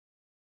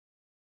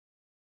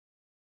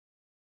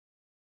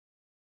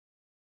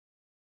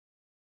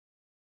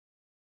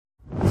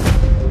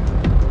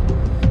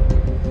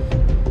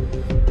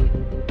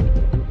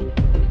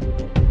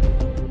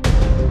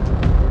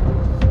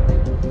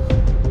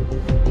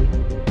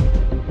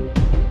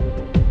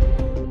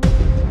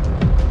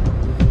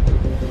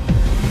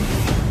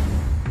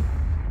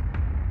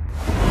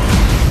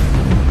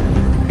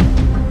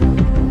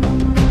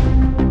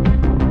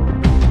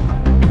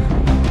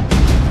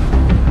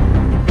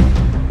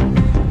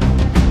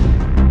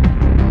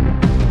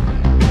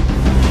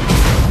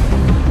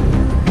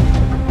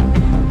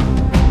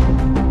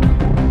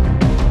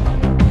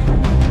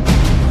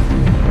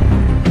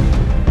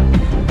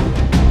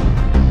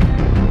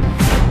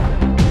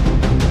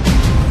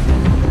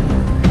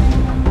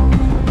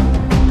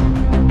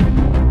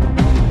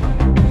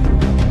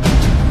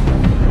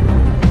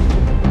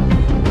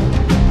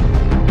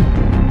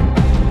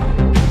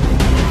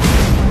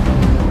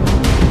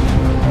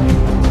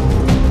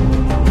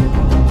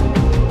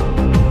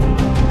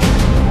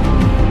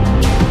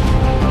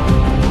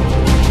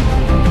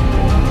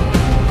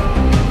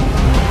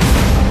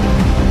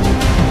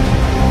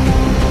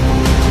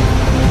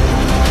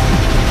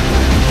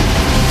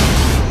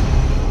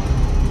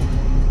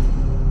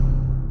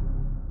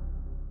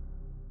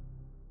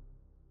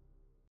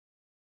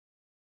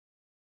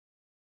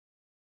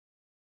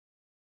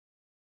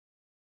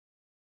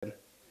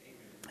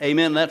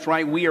Amen. That's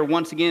right. We are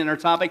once again in our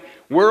topic,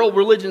 world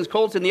religions,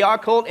 cults, and the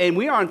occult. And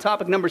we are on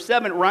topic number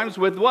 7. It rhymes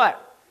with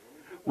what?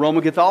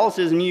 Roman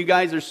Catholicism. You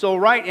guys are so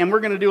right. And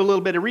we're going to do a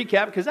little bit of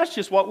recap because that's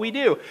just what we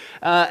do.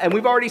 And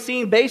we've already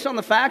seen, based on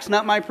the facts,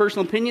 not my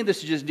personal opinion,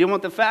 this is just dealing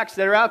with the facts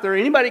that are out there.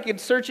 Anybody can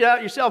search it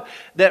out yourself,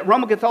 that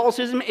Roman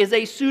Catholicism is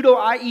a pseudo,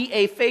 i.e.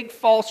 a fake,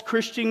 false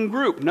Christian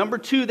group. Number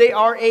 2, they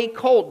are a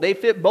cult. They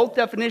fit both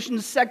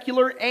definitions,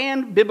 secular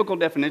and biblical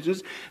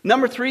definitions.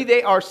 Number 3,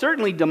 they are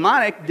certainly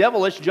demonic,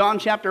 devilish, John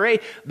chapter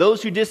 8.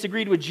 Those who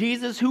disagreed with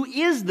Jesus, who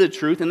is the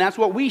truth, and that's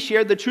what we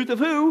share, the truth of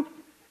who?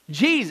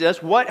 Jesus.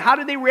 How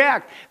did they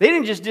react? They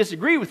didn't just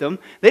disagree with him.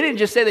 They didn't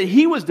just say that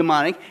he was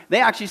demonic.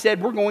 They actually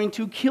said, we're going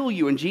to kill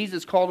you. And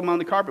Jesus called him on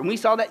the carpet. And we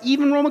saw that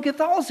even Roman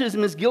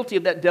Catholicism is guilty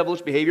of that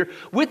devilish behavior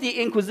with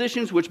the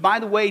Inquisitions, which, by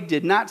the way,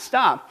 did not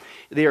stop.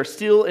 They are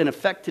still in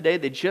effect today.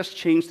 They just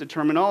changed the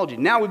terminology.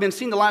 Now, we've been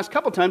seeing the last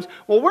couple times,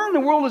 well, where in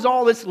the world is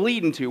all this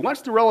leading to?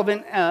 What's the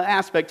relevant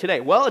aspect today?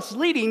 Well, it's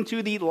leading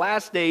to the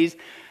last days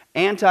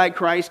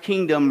Antichrist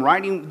kingdom,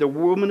 riding the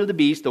woman of the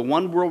beast, the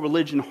one world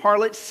religion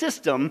harlot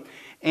system.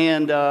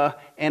 And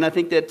I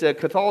think that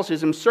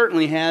Catholicism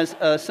certainly has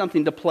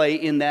something to play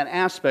in that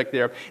aspect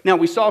there. Now,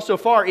 we saw so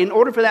far, in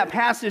order for that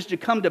passage to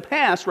come to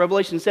pass,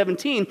 Revelation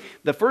 17,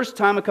 the first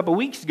time a couple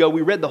weeks ago,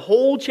 we read the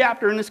whole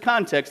chapter in this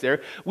context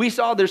there. We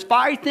saw there's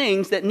 5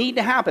 things that need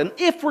to happen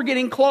if we're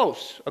getting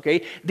close,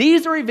 okay?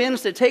 These are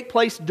events that take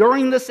place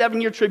during the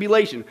 7-year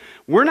tribulation.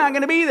 We're not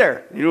going to be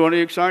there. You want to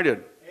be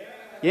excited?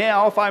 Yeah,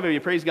 all 5 of you,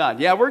 praise God.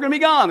 Yeah, we're going to be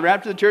gone, the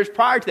rapture of the church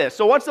prior to that.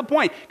 So what's the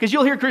point? Because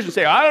you'll hear Christians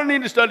say, I don't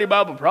need to study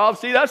Bible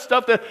prophecy. That's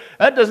stuff that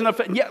doesn't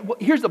affect. Yeah, well,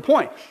 here's the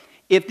point.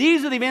 If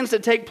these are the events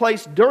that take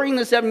place during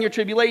the 7-year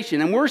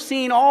tribulation, and we're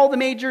seeing all the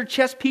major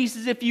chess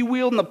pieces, if you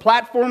will, and the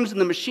platforms and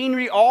the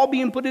machinery all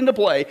being put into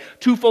play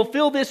to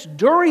fulfill this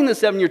during the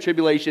 7-year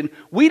tribulation,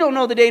 we don't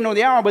know the day nor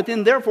the hour, but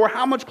then therefore,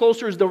 how much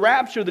closer is the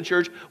rapture of the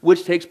church,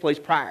 which takes place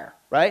prior?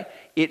 Right?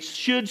 It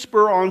should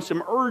spur on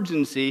some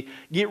urgency,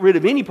 get rid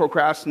of any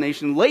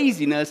procrastination,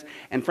 laziness,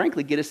 and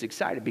frankly, get us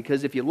excited.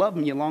 Because if you love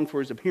him, you long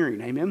for his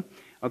appearing. Amen?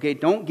 Okay,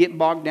 don't get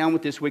bogged down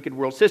with this wicked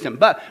world system.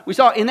 But we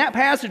saw in that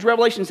passage,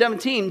 Revelation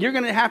 17, you're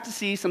going to have to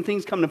see some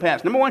things come to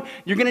pass. Number 1,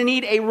 you're going to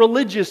need a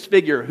religious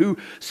figure who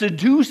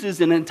seduces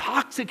and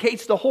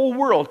intoxicates the whole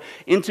world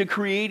into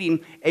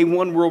creating a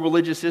one-world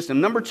religious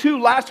system. Number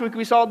 2, last week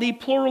we saw the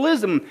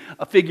pluralism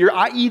figure,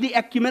 i.e. the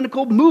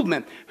ecumenical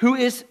movement, who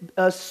is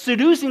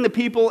seducing the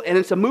people, and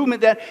it's a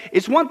movement that,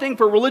 it's one thing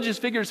for a religious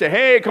figure to say,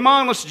 hey, come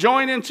on, let's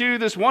join into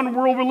this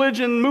one-world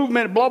religion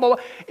movement, blah, blah,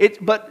 blah.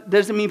 But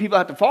doesn't mean people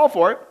have to fall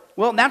for it.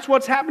 Well, that's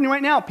what's happening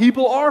right now.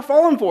 People are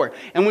falling for it.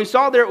 And we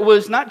saw there it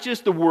was not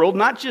just the world,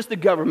 not just the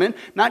government,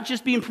 not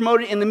just being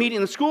promoted in the media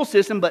and the school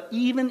system, but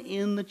even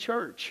in the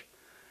church.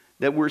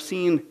 That we're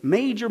seeing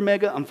major,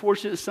 mega,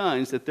 unfortunate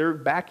signs that they're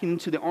backing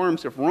into the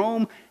arms of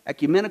Rome,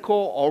 ecumenical,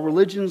 all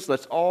religions.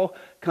 Let's all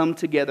come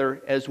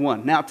together as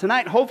one. Now,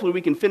 tonight, hopefully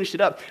we can finish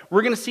it up.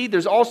 We're going to see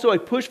there's also a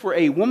push for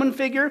a woman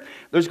figure.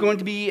 There's going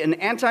to be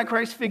an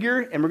Antichrist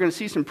figure, and we're going to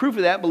see some proof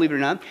of that, believe it or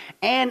not,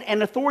 and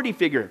an authority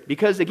figure.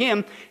 Because,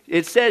 again,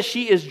 it says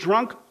she is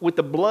drunk with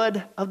the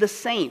blood of the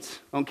saints,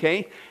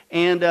 okay?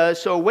 And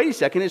so, wait a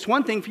second. It's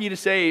one thing for you to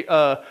say,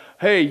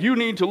 hey, you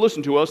need to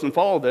listen to us and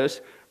follow this.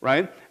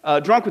 Right?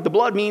 Drunk with the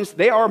blood means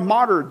they are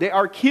martyred, they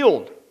are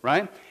killed,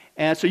 right?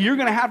 And so you're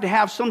going to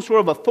have some sort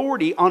of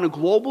authority on a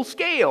global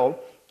scale,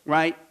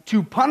 right,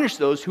 to punish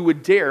those who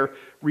would dare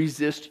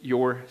resist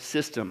your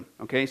system,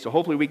 okay? So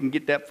hopefully we can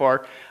get that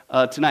far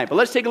tonight. But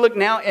let's take a look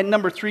now at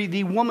number 3,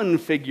 the woman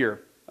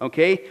figure,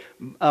 okay?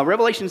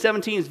 Revelation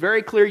 17 is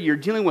very clear. You're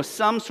dealing with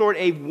some sort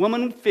of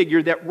woman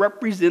figure that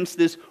represents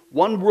this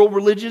one world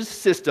religious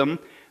system,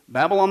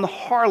 Babylon the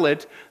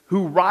harlot,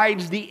 who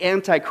rides the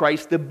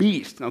Antichrist, the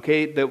beast,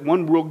 okay, the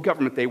one world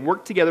government. They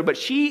work together, but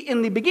she,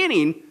 in the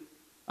beginning,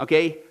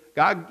 okay,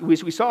 God,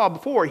 as we saw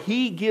before,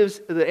 he gives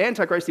the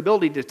Antichrist the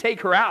ability to take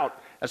her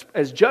out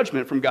as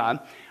judgment from God,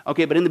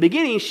 okay, but in the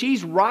beginning,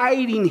 she's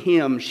riding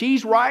him.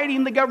 She's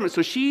riding the government,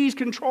 so she's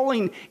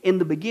controlling in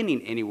the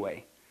beginning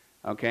anyway,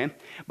 okay?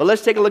 But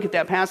let's take a look at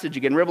that passage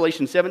again,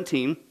 Revelation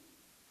 17,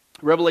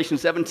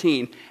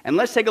 and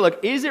let's take a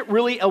look. Is it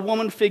really a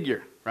woman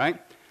figure,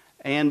 right?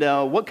 And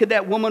what could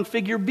that woman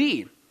figure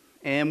be?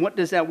 And what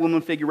does that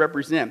woman figure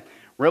represent?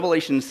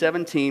 Revelation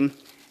 17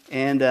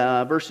 and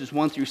verses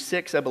 1 through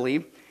 6, I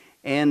believe.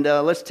 And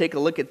let's take a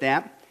look at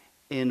that.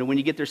 And when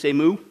you get there, say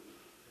moo.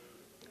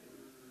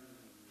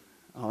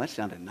 Oh, that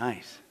sounded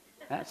nice.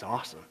 That's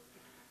awesome.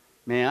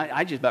 Man,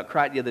 I just about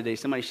cried the other day.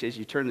 Somebody says,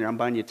 you turn there, I'm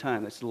buying you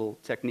time. That's a little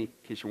technique,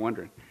 in case you're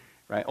wondering.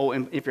 Right? Oh,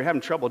 and if you're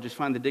having trouble, just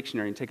find the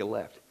dictionary and take a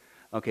left.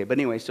 Okay, but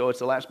anyway, so it's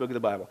the last book of the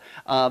Bible.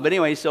 But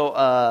anyway, so,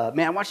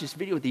 man, I watched this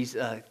video with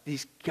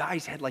these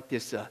guys had like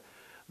this,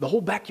 the whole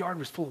backyard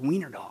was full of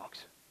wiener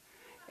dogs.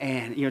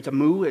 And, you know, it's a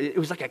moo. It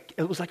was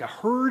like a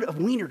herd of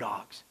wiener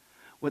dogs.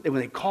 When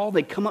they called,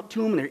 they'd come up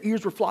to them and their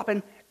ears were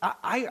flopping.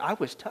 I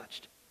was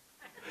touched.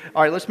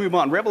 All right, let's move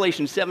on.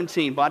 Revelation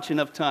 17, watch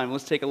enough time.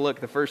 Let's take a look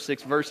at the first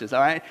 6 verses,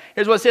 all right?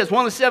 Here's what it says.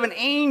 One of the 7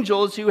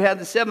 angels who had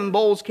the 7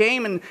 bowls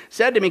came and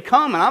said to me,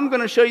 come, and I'm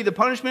going to show you the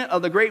punishment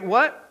of the great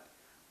what?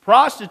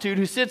 Prostitute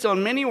who sits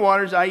on many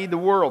waters, i.e. the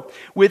world.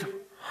 With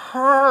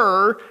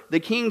her, the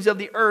kings of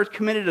the earth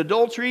committed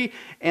adultery,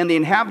 and the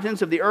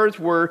inhabitants of the earth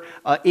were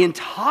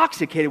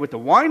intoxicated with the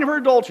wine of her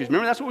adulteries.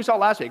 Remember, that's what we saw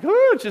last week.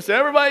 Ooh, it's just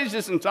everybody's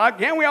just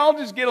intoxicated. Can't we all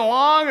just get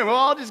along and we'll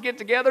all just get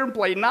together and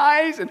play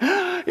nice? And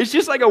it's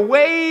just like a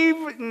wave.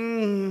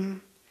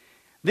 Then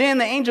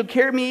the angel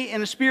carried me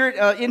in a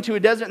spirit into a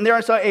desert, and there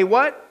I saw a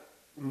what?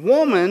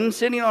 Woman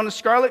sitting on a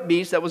scarlet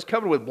beast that was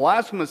covered with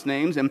blasphemous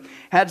names and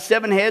had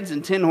 7 heads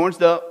and 10 horns.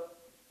 The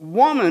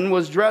woman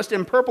was dressed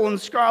in purple and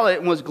scarlet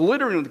and was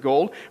glittering with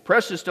gold,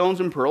 precious stones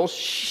and pearls.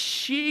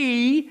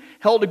 She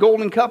held a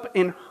golden cup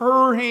in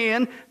her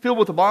hand filled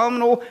with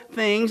abominable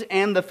things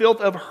and the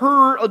filth of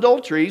her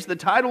adulteries. The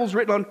title was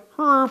written on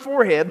her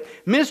forehead,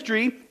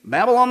 Mystery,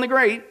 Babylon the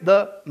Great,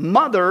 the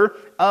mother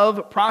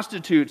of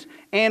prostitutes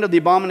and of the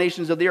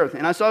abominations of the earth.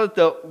 And I saw that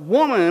the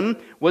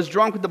woman was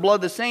drunk with the blood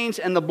of the saints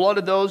and the blood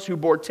of those who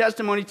bore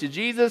testimony to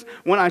Jesus.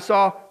 When I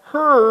saw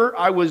her,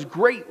 I was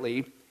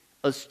greatly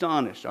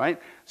astonished. All right.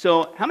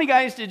 So, how many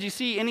guys did you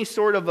see any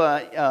sort of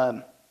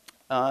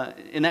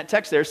in that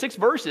text there? 6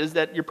 verses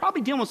that you're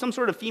probably dealing with some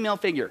sort of female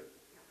figure.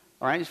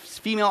 All right,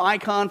 female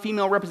icon,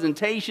 female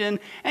representation,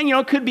 and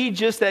it could be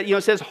just that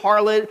it says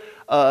harlot,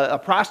 a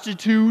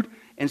prostitute.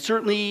 And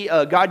certainly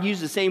God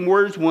used the same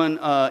words when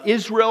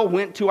Israel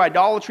went to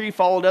idolatry,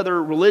 followed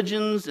other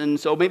religions. And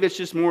so maybe it's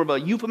just more of a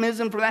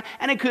euphemism for that.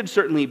 And it could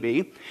certainly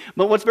be.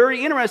 But what's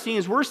very interesting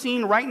is we're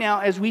seeing right now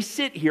as we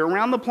sit here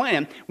around the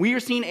planet, we are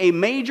seeing a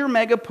major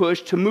mega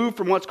push to move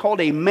from what's called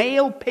a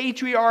male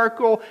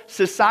patriarchal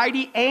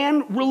society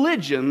and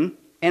religion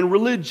and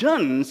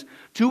religions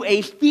to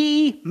a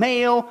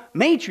female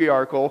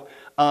matriarchal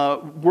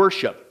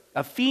worship,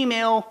 a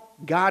female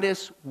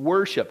goddess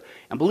worship.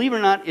 And believe it or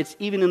not, it's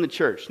even in the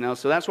church. Now,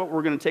 so that's what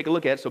we're going to take a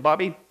look at. So,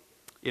 Bobby,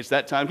 it's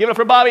that time. Give it up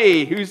for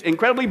Bobby, who's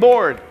incredibly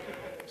bored.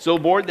 So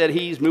bored that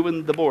he's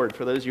moving the board,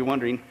 for those of you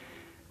wondering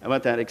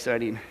about that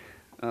exciting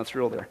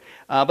thrill there.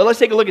 But let's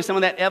take a look at some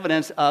of that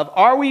evidence of,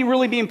 are we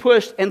really being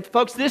pushed? And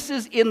folks, this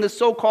is in the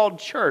so-called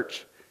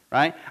church,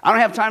 right? I don't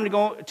have time to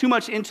go too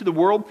much into the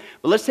world,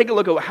 but let's take a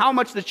look at how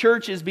much the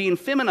church is being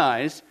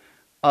feminized,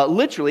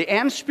 literally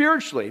and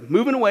spiritually,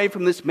 moving away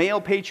from this male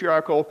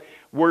patriarchal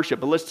worship.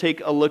 But let's take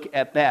a look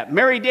at that.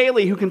 Mary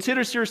Daly, who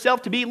considers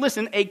herself to be,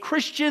 listen, a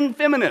Christian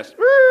feminist.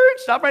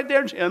 Stop right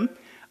there, Jim.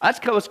 That's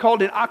what's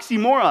called an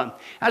oxymoron.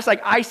 That's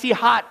like icy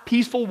hot,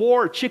 peaceful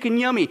war, chicken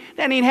yummy.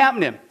 That ain't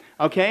happening.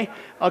 Okay?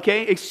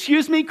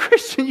 Excuse me,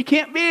 Christian. You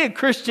can't be a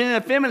Christian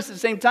and a feminist at the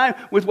same time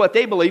with what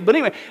they believe. But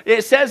anyway,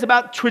 it says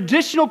about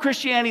traditional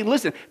Christianity.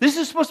 Listen, this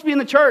is supposed to be in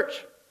the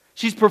church.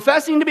 She's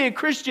professing to be a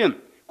Christian.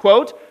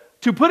 Quote,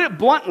 to put it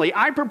bluntly,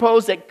 I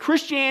propose that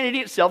Christianity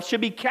itself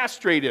should be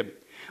castrated.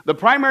 The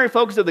primary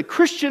focus of the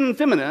Christian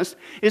feminist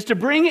is to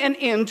bring an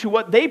end to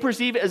what they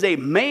perceive as a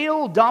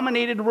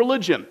male-dominated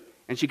religion.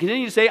 And she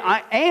continues to say,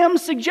 I am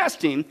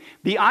suggesting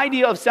the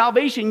idea of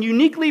salvation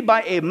uniquely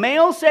by a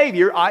male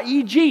savior,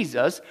 i.e.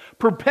 Jesus,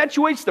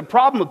 perpetuates the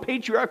problem of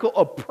patriarchal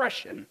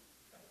oppression.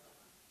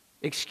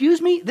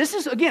 Excuse me? This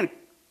is, again,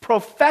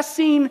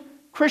 professing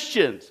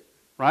Christians,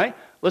 right?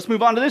 Let's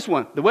move on to this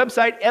one. The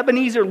website,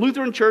 Ebenezer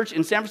Lutheran Church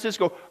in San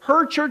Francisco,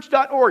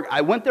 herchurch.org.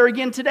 I went there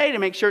again today to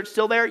make sure it's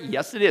still there.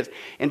 Yes, it is.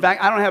 In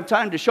fact, I don't have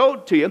time to show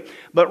it to you,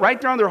 but right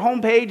there on their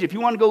homepage, if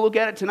you want to go look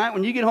at it tonight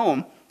when you get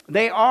home,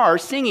 they are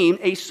singing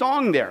a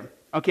song there.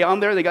 Okay, on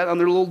there, they got on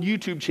their little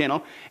YouTube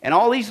channel, and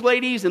all these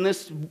ladies and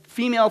this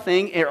female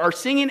thing are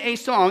singing a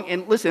song,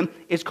 and listen,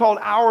 it's called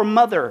Our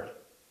Mother.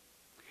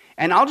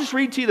 And I'll just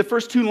read to you the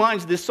first 2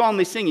 lines of this song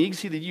they sing. You can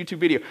see the YouTube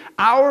video.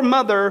 Our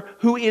Mother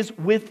who is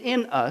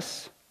within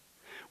us,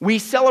 we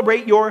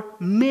celebrate your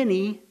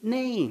many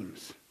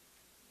names.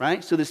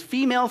 Right? So this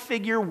female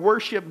figure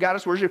worship,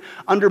 goddess worship,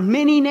 under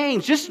many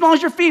names. Just as long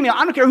as you're female,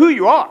 I don't care who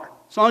you are.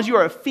 As long as you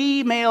are a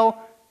female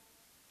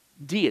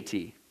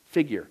deity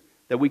figure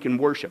that we can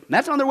worship. And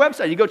that's on their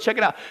website. You go check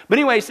it out. But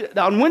anyways,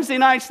 on Wednesday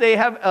nights, they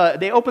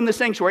open the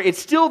sanctuary. It's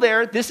still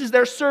there. This is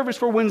their service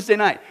for Wednesday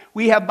night.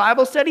 We have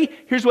Bible study.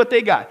 Here's what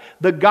they got.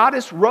 The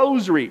goddess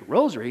rosary.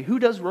 Rosary? Who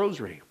does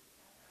rosary?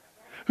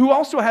 Who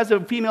also has a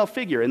female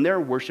figure in their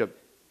worship,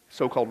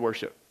 so-called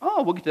worship.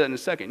 Oh, we'll get to that in a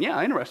second.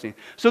 Yeah, interesting.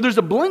 So there's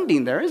a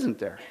blending there, isn't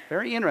there?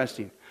 Very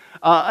interesting.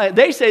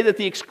 They say that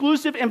the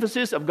exclusive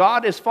emphasis of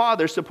God as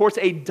Father supports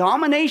a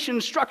domination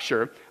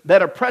structure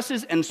that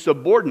oppresses and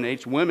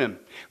subordinates women.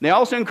 They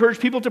also encourage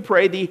people to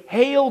pray the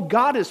Hail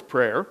Goddess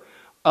prayer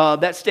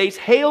that states,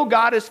 Hail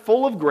Goddess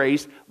full of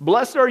grace,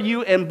 blessed are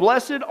you and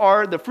blessed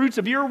are the fruits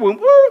of your womb.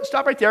 Woo,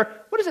 stop right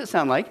there. What does that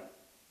sound like?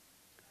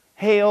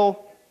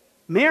 Hail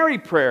Mary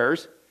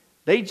prayers.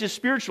 They just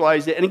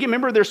spiritualized it. And again,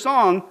 remember their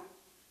song,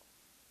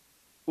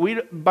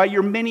 by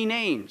your many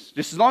names.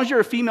 Just as long as you're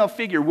a female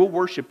figure, we'll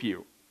worship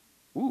you.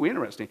 Ooh,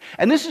 interesting.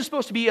 And this is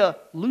supposed to be a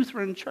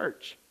Lutheran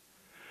church.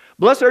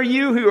 Blessed are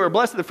you who are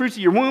blessed of the fruits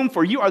of your womb,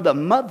 for you are the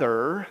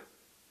mother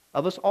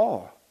of us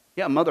all.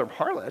 Yeah, mother of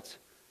harlots.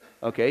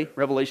 Okay,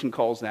 Revelation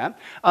calls that.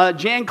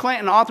 Jan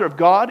Clanton, author of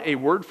God, A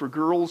Word for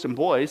Girls and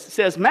Boys,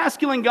 says,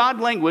 masculine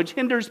God language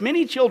hinders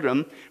many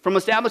children from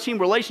establishing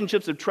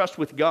relationships of trust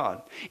with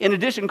God. In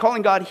addition,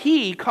 calling God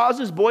He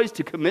causes boys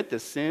to commit the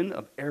sin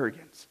of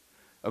arrogance.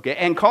 Okay,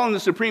 and calling the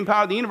supreme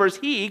power of the universe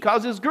He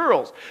causes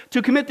girls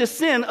to commit the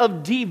sin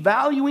of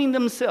devaluing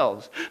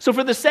themselves. So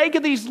for the sake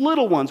of these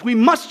little ones, we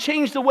must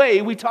change the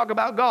way we talk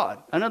about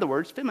God. In other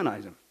words,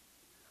 feminize Him.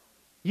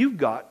 You've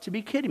got to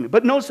be kidding me.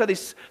 But notice how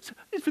it's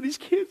for these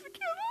kids.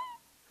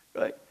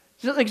 Right?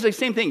 It's the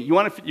same thing. You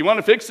want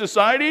to fix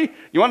society?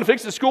 You want to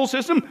fix the school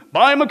system?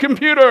 Buy them a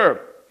computer.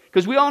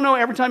 Because we all know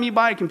every time you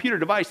buy a computer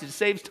device, it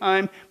saves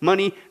time,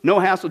 money, no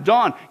hassle.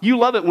 Dawn, you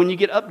love it when you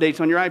get updates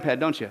on your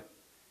iPad, don't you?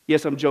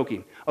 Yes, I'm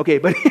joking. Okay,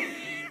 but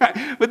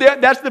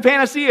that's the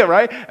panacea,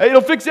 right? It'll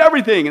fix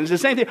everything. And it's the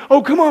same thing.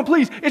 Oh, come on,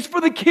 please. It's for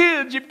the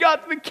kids. You've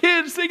got the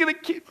kids. Think of the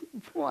kids.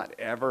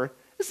 Whatever.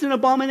 This is an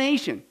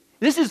abomination.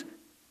 This is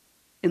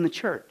in the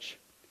church,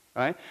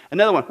 right?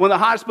 Another one of the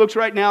hottest books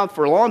right now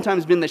for a long time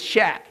has been The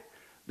Shack.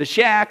 The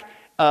Shack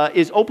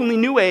is openly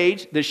New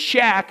Age. The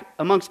Shack,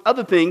 amongst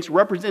other things,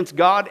 represents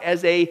God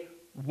as a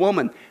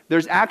woman.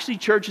 There's actually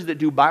churches that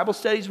do Bible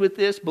studies with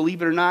this,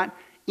 believe it or not,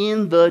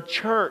 in the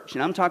church.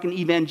 And I'm talking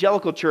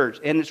evangelical church.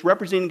 And it's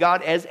representing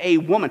God as a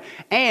woman.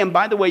 And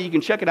by the way, you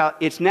can check it out.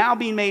 It's now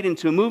being made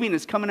into a movie and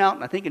it's coming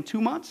out, I think, in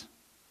 2 months.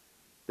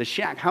 The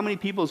Shack. How many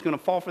people is going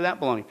to fall for that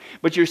baloney?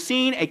 But you're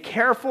seeing a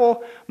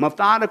careful,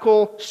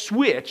 methodical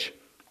switch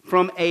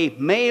from a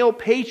male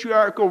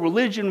patriarchal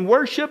religion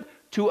worship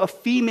to a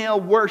female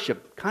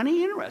worship. Kind of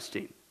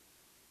interesting.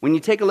 When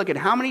you take a look at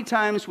how many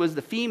times was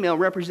the female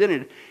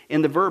represented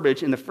in the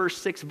verbiage in the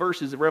first 6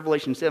 verses of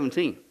Revelation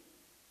 17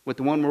 with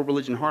the one world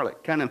religion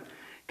harlot. Kind of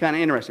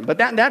interesting. But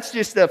that's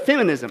just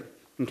feminism.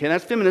 Okay,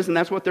 that's feminism.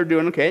 That's what they're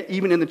doing, okay,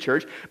 even in the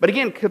church. But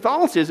again,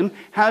 Catholicism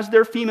has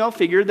their female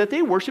figure that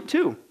they worship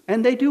too.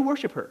 And they do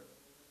worship her.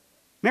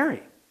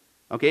 Mary.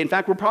 Okay, in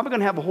fact, we're probably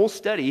going to have a whole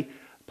study,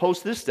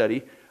 post this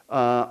study,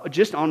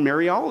 just on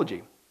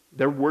Mariology.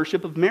 Their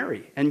worship of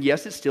Mary. And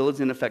yes, it still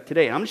is in effect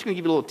today. I'm just going to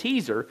give you a little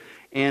teaser.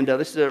 And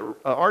this is an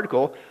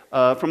article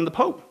from the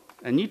Pope.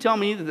 And you tell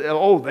me,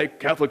 that,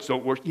 Catholics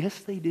don't worship. Yes,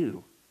 they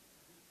do.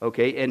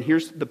 Okay, and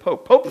here's the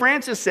Pope. Pope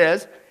Francis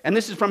says, and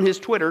this is from his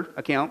Twitter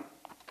account,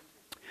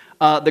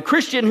 the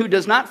Christian who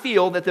does not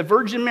feel that the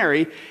Virgin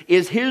Mary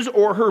is his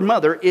or her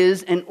mother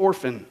is an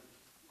orphan.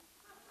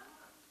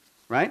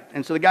 Right?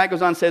 And so the guy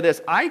goes on to say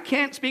this, I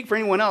can't speak for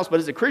anyone else, but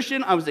as a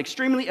Christian, I was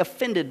extremely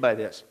offended by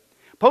this.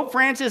 Pope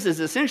Francis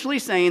is essentially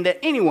saying that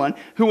anyone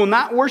who will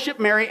not worship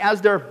Mary as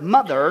their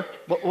mother,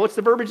 what's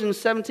the verbiage in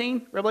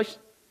 17,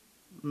 Revelation?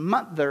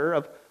 Mother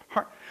of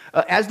heart.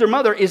 As their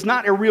mother is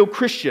not a real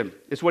Christian,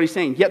 is what he's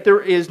saying. Yet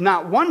there is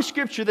not one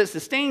scripture that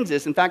sustains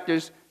this. In fact,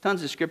 there's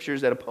tons of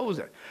scriptures that oppose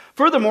it.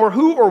 Furthermore,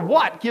 who or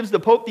what gives the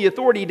Pope the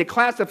authority to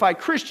classify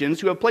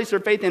Christians who have placed their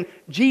faith in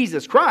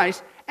Jesus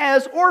Christ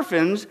as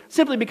orphans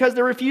simply because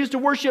they refuse to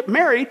worship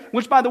Mary,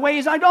 which, by the way,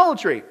 is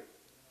idolatry?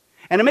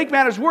 And to make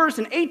matters worse,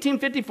 in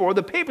 1854,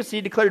 the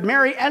papacy declared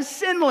Mary as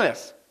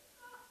sinless.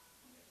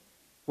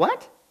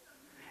 What?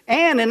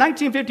 And in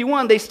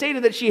 1951, they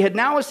stated that she had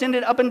now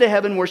ascended up into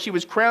heaven where she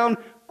was crowned,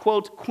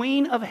 quote,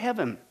 Queen of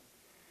Heaven.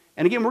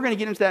 And again, we're going to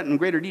get into that in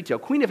greater detail.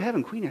 Queen of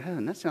Heaven,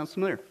 that sounds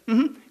familiar.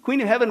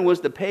 Queen of Heaven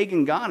was the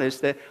pagan goddess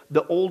that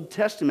the Old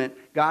Testament,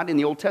 God in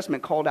the Old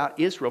Testament called out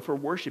Israel for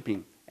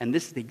worshiping. And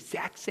this is the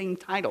exact same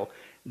title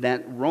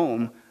that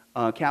Rome,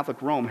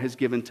 Catholic Rome, has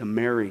given to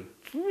Mary.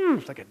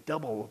 It's like a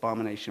double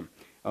abomination.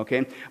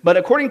 Okay? But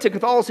according to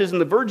Catholicism,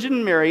 the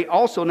Virgin Mary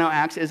also now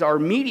acts as our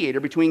mediator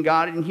between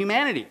God and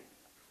humanity.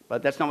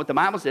 But that's not what the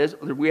Bible says.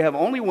 We have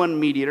only one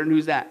mediator, and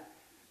who's that?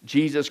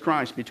 Jesus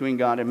Christ, between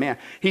God and man.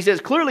 He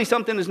says, clearly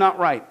something is not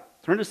right.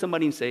 Turn to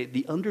somebody and say,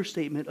 the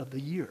understatement of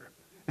the year.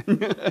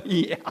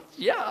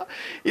 Yeah.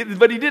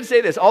 But he did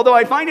say this. Although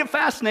I find it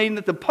fascinating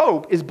that the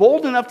Pope is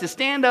bold enough to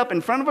stand up in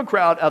front of a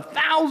crowd of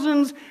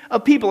thousands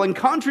of people and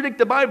contradict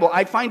the Bible,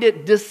 I find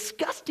it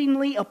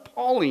disgustingly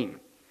appalling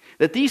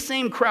that these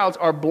same crowds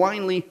are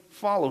blindly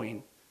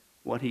following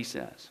what he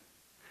says.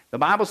 The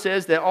Bible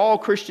says that all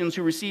Christians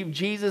who receive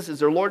Jesus as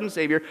their Lord and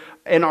Savior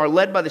and are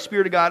led by the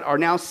Spirit of God are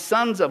now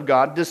sons of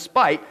God,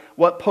 despite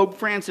what Pope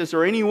Francis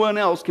or anyone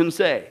else can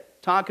say.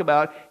 Talk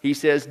about, he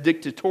says,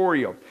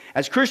 dictatorial.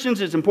 As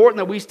Christians, it's important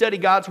that we study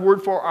God's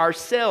Word for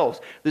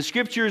ourselves. The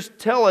Scriptures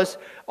tell us,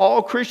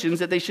 all Christians,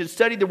 that they should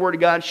study the Word of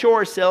God, show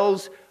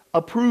ourselves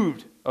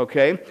approved.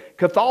 Okay?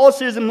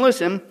 Catholicism,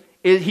 listen,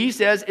 he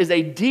says, is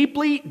a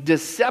deeply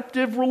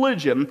deceptive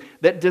religion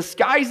that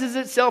disguises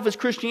itself as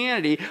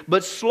Christianity,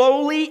 but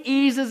slowly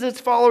eases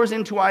its followers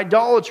into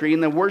idolatry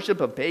and the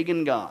worship of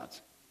pagan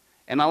gods.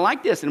 And I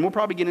like this, and we'll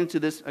probably get into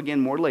this again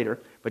more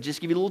later, but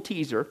just give you a little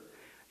teaser.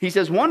 He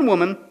says, one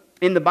woman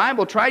in the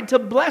Bible tried to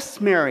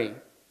bless Mary.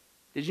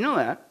 Did you know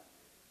that?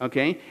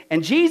 Okay?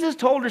 And Jesus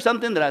told her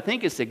something that I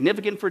think is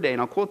significant for today,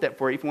 and I'll quote that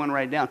for you if you want to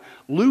write it down.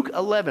 Luke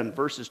 11,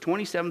 verses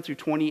 27 through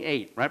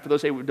 28, right? For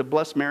those who say to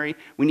bless Mary,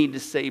 we need to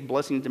say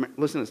blessings to Mary.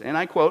 Listen to this, and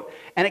I quote,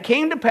 and it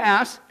came to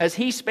pass, as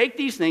he spake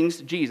these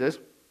things, Jesus,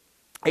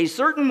 a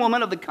certain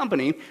woman of the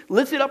company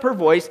lifted up her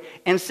voice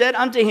and said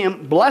unto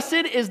him, Blessed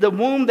is the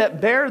womb that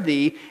bare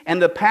thee,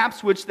 and the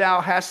paps which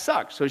thou hast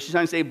sucked. So she's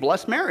trying to say,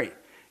 bless Mary.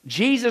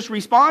 Jesus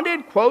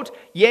responded, quote,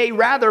 Yea,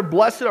 rather,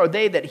 blessed are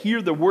they that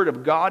hear the word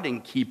of God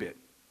and keep it.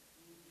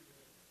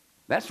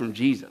 That's from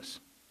Jesus.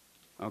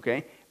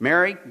 Okay?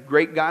 Mary,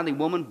 great godly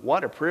woman,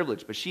 what a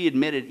privilege. But she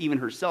admitted even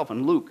herself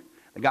in Luke,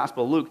 the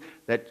Gospel of Luke,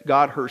 that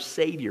God, her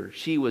Savior,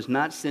 she was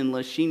not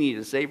sinless. She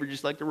needed a Savior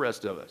just like the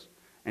rest of us.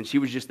 And she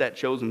was just that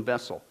chosen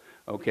vessel.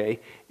 Okay?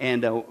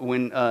 And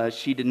when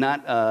she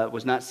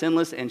was not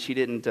sinless, and she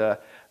didn't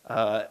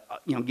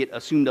get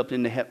assumed up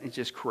into heaven, it's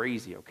just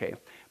crazy, okay?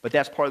 But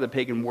that's part of the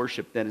pagan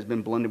worship that has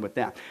been blended with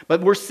that.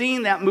 But we're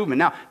seeing that movement.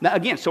 Now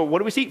again, so what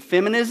do we see?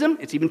 Feminism,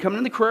 it's even coming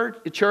in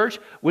the church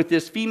with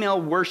this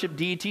female worship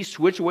deity,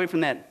 switch away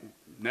from that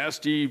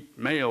nasty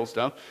male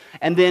stuff.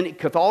 And then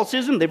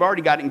Catholicism, they've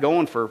already got it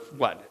going for,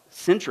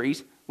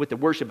 centuries with the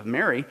worship of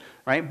Mary,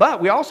 right?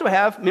 But we also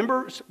have,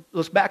 remember,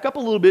 let's back up a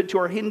little bit to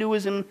our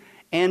Hinduism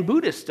and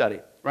Buddhist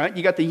study, right?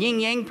 You got the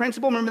yin-yang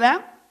principle, remember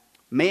that?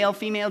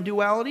 Male-female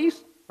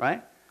dualities,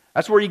 right?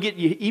 That's where you get,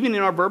 even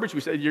in our verbiage,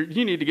 we say you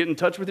need to get in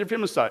touch with your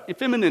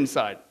feminine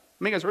side. I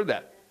mean, you guys heard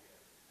that.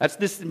 That's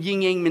this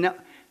yin-yang.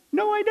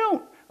 No, I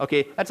don't.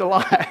 Okay, that's a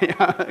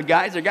lie.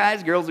 Guys are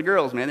guys, girls are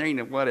girls, man. There ain't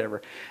no whatever.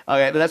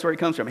 Okay, but that's where it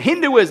comes from.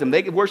 Hinduism,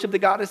 they worship the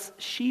goddess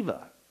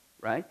Shiva,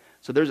 right?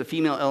 So there's a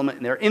female element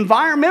in there.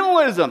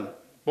 Environmentalism.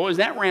 Boy, is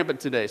that rampant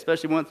today,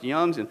 especially with the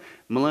youngs and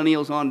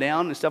millennials on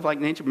down and stuff like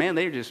nature. Man,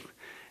 they're just,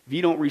 if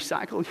you don't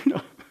recycle,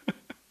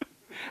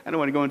 I don't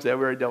want to go into that.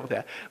 We already dealt with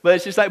that. But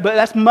it's just like, but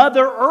that's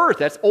Mother Earth.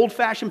 That's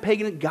old-fashioned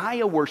pagan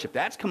Gaia worship.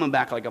 That's coming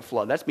back like a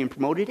flood. That's being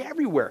promoted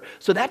everywhere.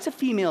 So that's a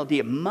female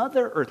deity,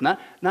 Mother Earth,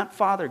 not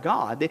Father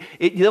God.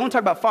 They don't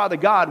talk about Father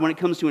God when it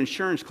comes to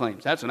insurance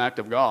claims. That's an act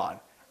of God,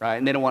 right?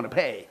 And they don't want to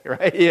pay,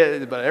 right?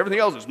 Yeah, but everything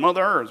else is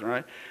Mother Earth,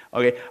 right?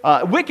 Okay.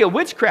 Wicca,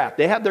 witchcraft,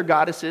 they have their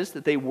goddesses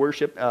that they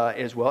worship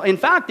as well. In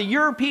fact, the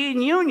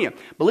European Union,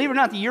 believe it or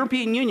not, the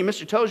European Union,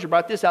 Mr. Tozier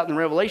brought this out in the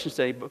Revelation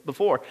study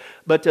before,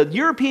 but the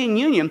European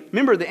Union,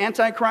 remember the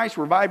Antichrist,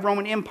 revived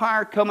Roman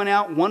Empire coming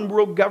out, one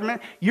world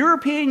government.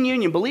 European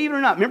Union, believe it or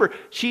not, remember,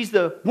 she's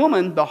the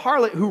woman, the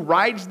harlot who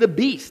rides the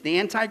beast, the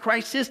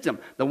Antichrist system,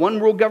 the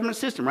one world government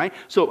system, right?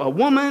 So a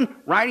woman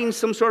riding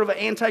some sort of an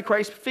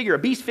Antichrist figure, a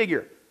beast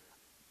figure.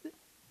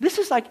 This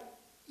is like,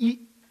 you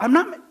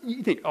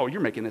think, oh,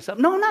 you're making this up.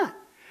 No, I'm not.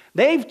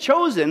 They've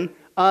chosen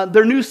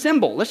their new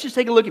symbol. Let's just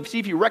take a look and see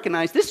if you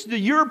recognize. This is the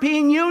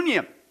European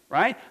Union,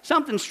 right?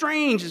 Something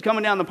strange is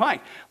coming down the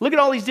pike. Look at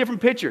all these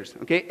different pictures,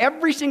 okay?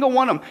 Every single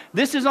one of them.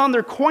 This is on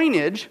their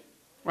coinage,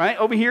 right?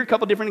 Over here, a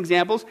couple different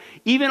examples.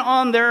 Even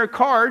on their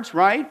cards,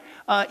 right?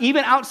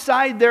 Even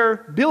outside their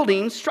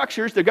buildings,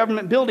 structures, their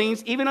government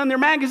buildings, even on their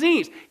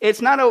magazines.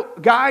 It's not a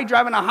guy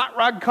driving a hot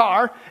rod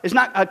car. It's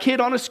not a kid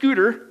on a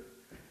scooter.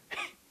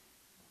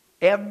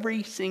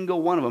 Every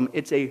single one of them,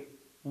 it's a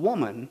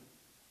woman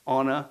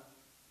on a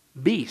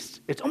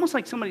beast. It's almost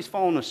like somebody's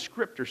following a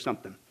script or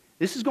something.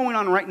 This is going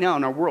on right now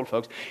in our world,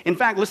 folks. In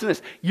fact, listen to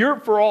this.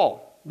 Europe for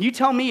all. You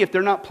tell me if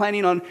they're not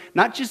planning on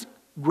not just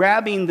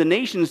grabbing the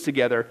nations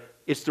together,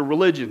 it's the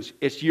religions.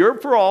 It's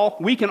Europe for all.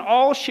 We can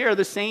all share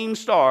the same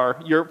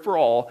star, Europe for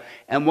all.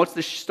 And what's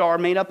the star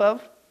made up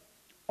of?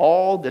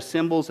 All the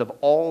symbols of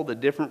all the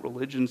different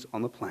religions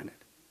on the planet.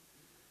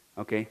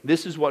 Okay?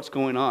 This is what's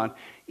going on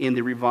in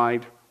the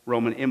revived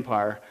Roman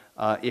Empire,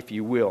 if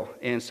you will.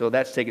 And so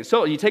that's taken.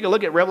 So you take a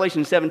look at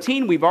Revelation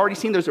 17. We've already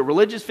seen there's a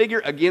religious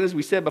figure. Again, as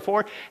we said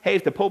before, hey,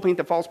 if the Pope ain't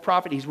the false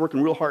prophet, he's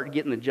working real hard to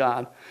get in the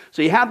job.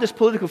 So you have this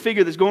political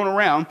figure that's going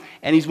around,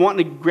 and he's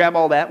wanting to grab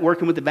all that,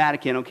 working with the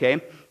Vatican,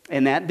 okay?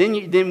 And that.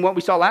 Then what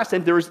we saw last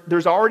time,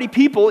 there's already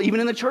people,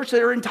 even in the church,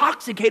 that are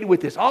intoxicated with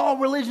this. All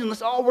religion,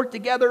 let's all work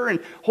together and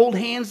hold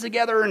hands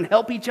together and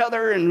help each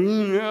other.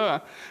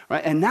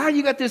 Right? And now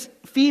you got this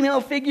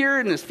female figure,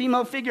 and this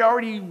female figure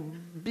already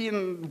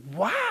being,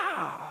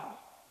 wow.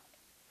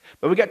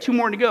 But we got two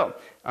more to go,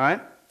 all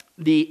right?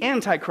 The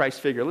Antichrist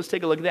figure, let's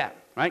take a look at that,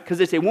 right? Because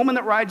it's a woman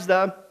that rides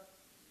the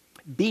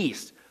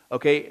beast,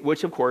 okay?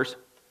 Which, of course,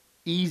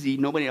 easy,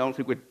 nobody I don't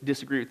think would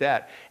disagree with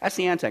that. That's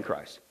the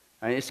Antichrist.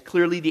 Right? It's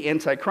clearly the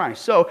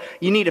Antichrist. So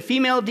you need a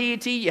female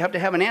deity. You have to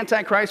have an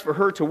Antichrist for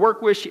her to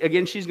work with.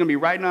 Again, she's going to be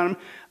riding on him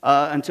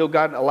until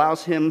God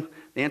allows him,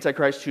 the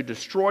Antichrist, to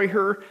destroy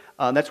her.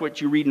 That's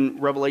what you read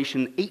in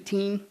Revelation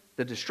 18,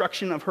 the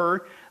destruction of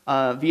her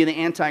via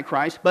the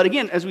Antichrist. But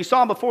again, as we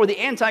saw before, the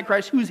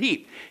Antichrist, who's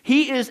he?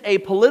 He is a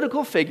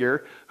political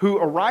figure who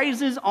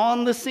arises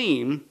on the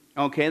scene,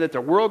 okay, that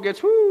the world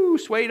gets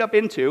swayed up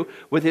into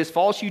with his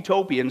false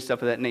utopia and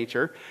stuff of that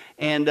nature,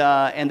 and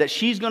that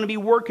she's going to be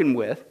working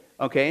with.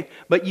 Okay,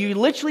 but you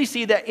literally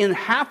see that in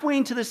halfway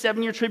into the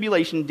 7-year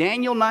tribulation,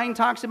 Daniel 9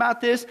 talks about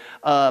this,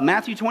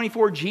 Matthew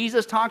 24,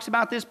 Jesus talks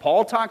about this,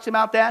 Paul talks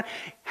about that.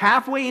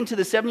 Halfway into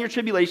the 7-year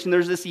tribulation,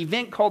 there's this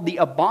event called the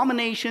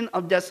abomination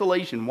of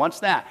desolation. What's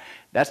that?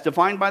 That's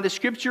defined by the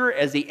scripture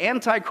as the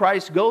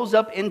Antichrist goes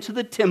up into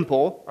the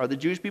temple, or the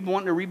Jewish people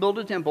wanting to rebuild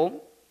a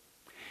temple.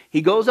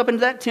 He goes up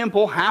into that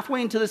temple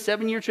halfway into the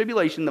 7-year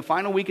tribulation, the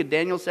final week of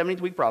Daniel's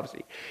 70th week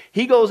prophecy.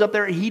 He goes up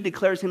there and he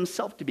declares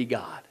himself to be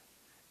God.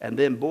 And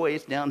then, boy,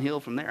 it's downhill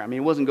from there. I mean,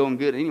 it wasn't going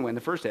good anyway in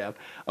the first half,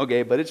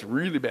 okay, but it's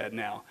really bad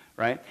now,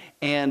 right?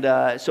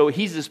 And so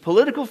he's this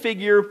political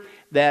figure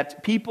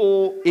that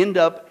people end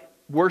up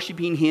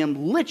worshiping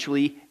him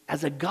literally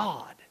as a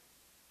god,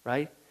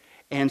 right?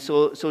 And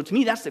so to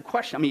me, that's the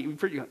question. I mean,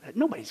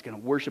 nobody's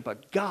going to worship a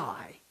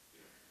guy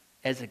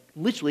as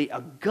literally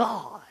a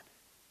god.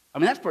 I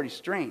mean, that's pretty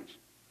strange.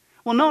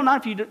 Well, no,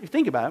 not if you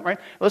think about it, right?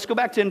 Let's go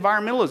back to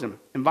environmentalism.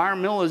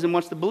 Environmentalism,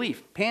 what's the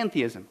belief?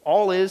 Pantheism.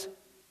 All is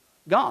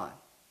God.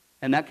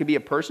 And that could be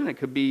a person, it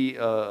could be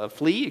a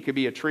flea, it could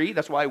be a tree.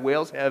 That's why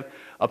whales have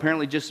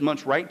apparently just as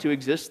much right to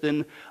exist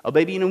than a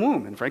baby in a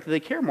womb. And frankly, they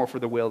care more for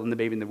the whale than the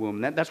baby in the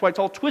womb. And that's why it's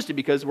all twisted,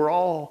 because we're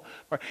all...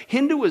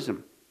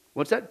 Hinduism,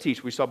 what's that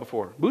teach we saw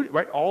before?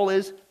 Right? All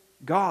is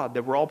God,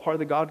 that we're all part of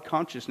the God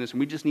consciousness, and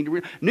we just need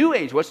to... New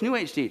Age, what's New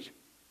Age teach?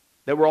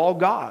 That we're all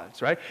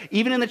gods, right?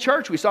 Even in the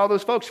church, we saw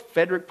those folks,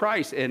 Frederick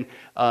Price and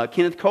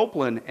Kenneth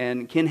Copeland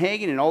and Ken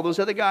Hagin and all those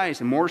other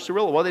guys and Morris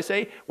Cirillo. What do they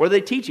say? What are they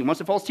teaching? What's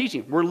the false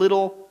teaching? We're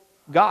little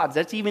gods.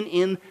 That's even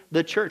in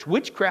the church.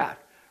 Witchcraft,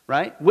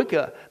 right?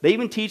 Wicca. They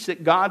even teach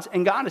that gods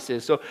and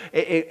goddesses. So,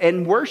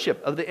 and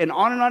worship, and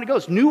on it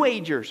goes. New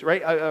Agers,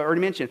 right? I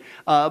already mentioned.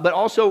 But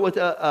also with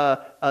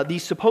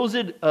these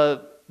supposed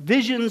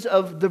visions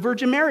of the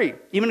Virgin Mary,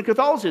 even in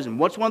Catholicism.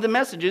 What's one of the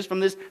messages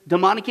from this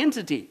demonic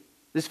entity?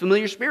 This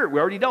familiar spirit, we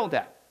already dealt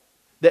with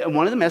that.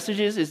 One of the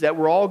messages is that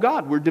we're all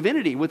God. We're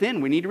divinity within.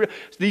 We need to...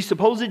 These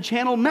supposed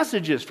channel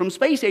messages from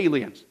space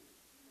aliens.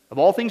 Of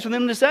all things for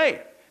them to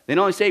say. They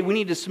not only say we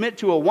need to submit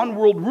to a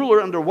one-world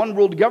ruler under a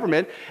one-world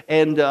government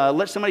and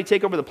let somebody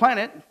take over the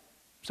planet,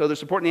 so they're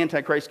supporting the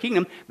Antichrist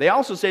kingdom. They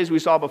also say, as we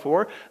saw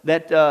before,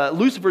 that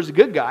Lucifer's a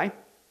good guy,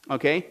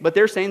 okay? But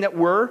they're saying that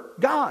we're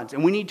gods,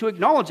 and we need to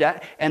acknowledge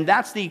that, and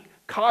that's the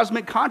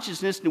cosmic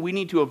consciousness that we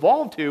need to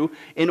evolve to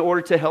in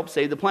order to help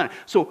save the planet.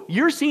 So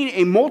you're seeing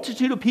a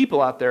multitude of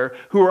people out there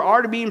who are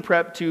already being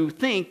prepped to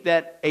think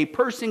that a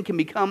person can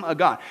become a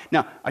god.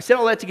 Now, I said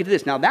all that to get to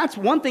this. Now, that's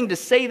one thing to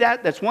say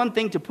that. That's one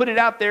thing to put it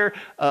out there,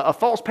 a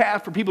false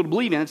path for people to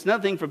believe in. It's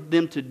another thing for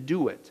them to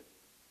do it.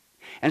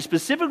 And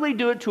specifically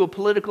do it to a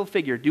political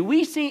figure. Do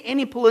we see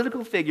any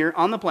political figure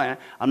on the planet?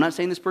 I'm not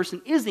saying this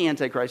person is the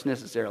Antichrist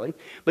necessarily,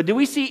 but do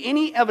we see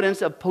any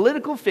evidence of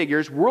political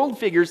figures, world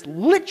figures,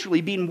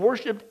 literally being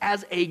worshipped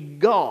as a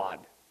god?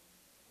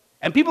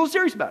 And people are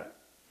serious about it.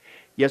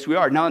 Yes, we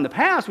are. Now, in the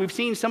past, we've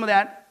seen some of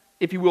that,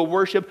 if you will,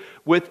 worship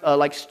with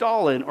like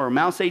Stalin or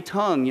Mao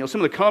Zedong. You know,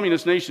 some of the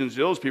communist nations,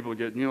 those people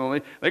get, you know,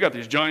 they got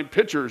these giant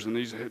pictures and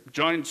these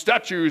giant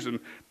statues and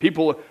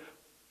people.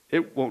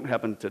 It won't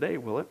happen today,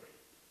 will it?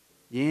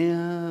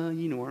 Yeah,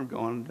 you know where I'm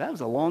going. That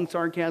was a long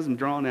sarcasm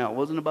drawn out,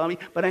 wasn't it, Bobby?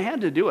 But I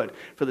had to do it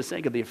for the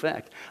sake of the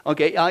effect.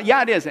 Okay,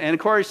 yeah, it is. And of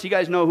course, you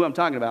guys know who I'm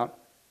talking about.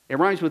 It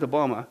rhymes with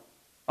Obama.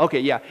 Okay,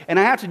 yeah. And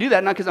I have to do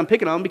that, not because I'm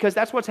picking on him, because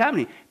that's what's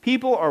happening.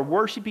 People are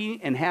worshiping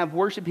and have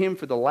worshiped him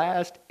for the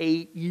last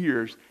 8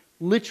 years,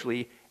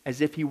 literally as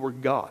if he were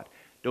God.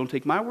 Don't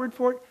take my word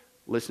for it.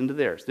 Listen to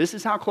theirs. This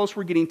is how close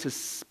we're getting to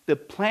the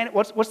planet.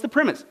 What's the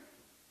premise?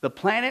 The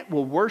planet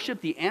will worship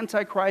the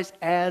Antichrist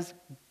as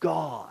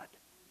God.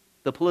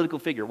 The political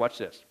figure. Watch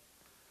this.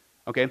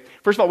 Okay.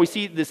 First of all, we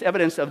see this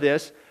evidence of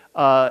this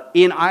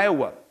in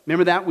Iowa.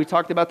 Remember that? We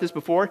talked about this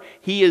before.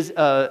 He is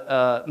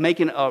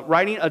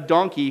riding a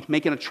donkey,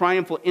 making a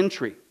triumphal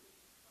entry.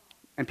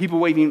 And people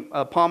waving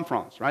palm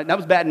fronds, right? That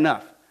was bad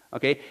enough.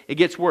 Okay. It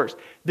gets worse.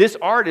 This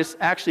artist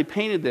actually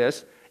painted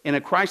this in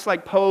a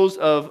Christ-like pose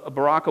of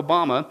Barack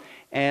Obama,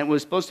 and it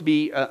was supposed to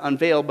be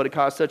unveiled, but it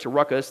caused such a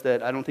ruckus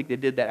that I don't think they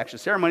did that actual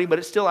ceremony, but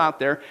it's still out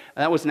there.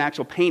 That was an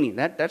actual painting.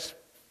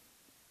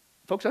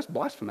 Folks, that's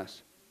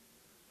blasphemous.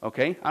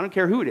 Okay? I don't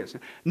care who it is.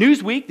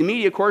 Newsweek, the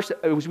media, of course,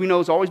 as we know,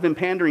 has always been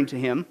pandering to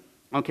him.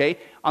 Okay?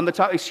 On the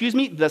top,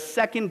 the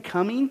second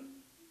coming?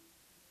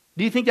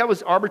 Do you think that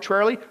was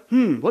arbitrarily?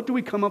 What do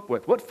we come up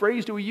with? What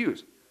phrase do we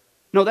use?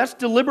 No, that's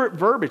deliberate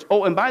verbiage.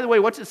 Oh, and by the way,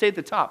 what's it say at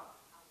the top?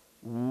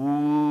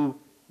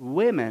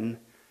 Women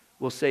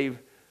will save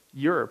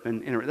Europe.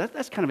 And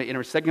that's kind of an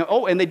interesting.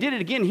 Oh, and they did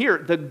it again here.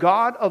 The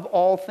God of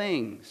all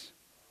things.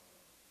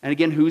 And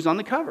again, who's on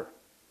the cover?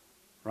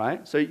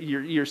 Right? So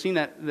you're seeing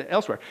that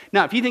elsewhere.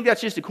 Now, if you think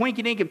that's just a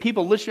quinky-dink and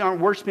people literally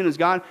aren't worshiping as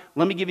God,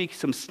 let me give you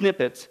some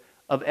snippets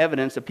of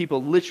evidence of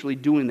people literally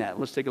doing that.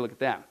 Let's take a look at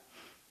that.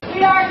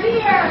 We are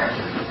here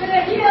for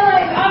the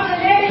healing of the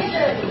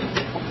nation.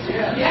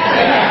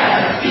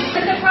 Yes.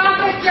 For the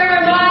prophet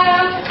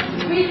Jeremiah,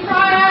 we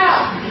cry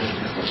out,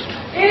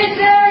 is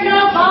there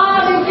no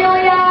balm in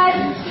Gilead?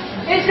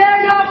 Is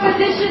there no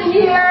physician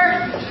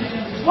here?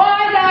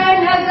 Why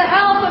then has the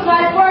health of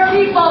my poor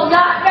people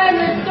not been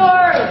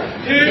restored?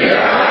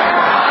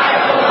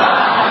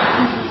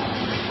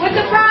 With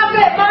the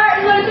prophet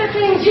Martin Luther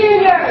King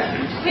Jr.,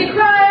 we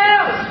cry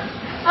out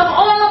of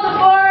all the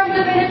forms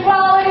of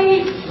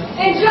inequality,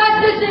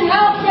 injustice in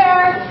healthcare,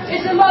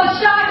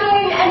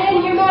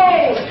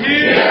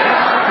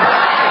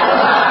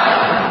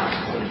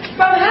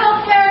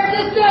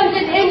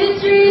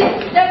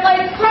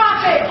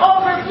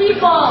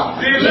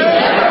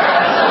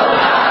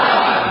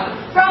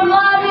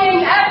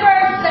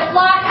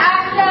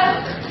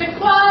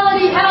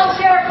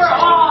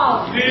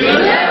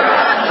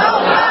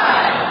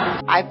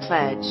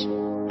 pledge.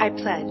 I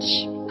pledge.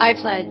 I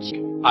pledge.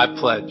 I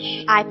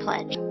pledge. I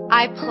pledge.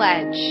 I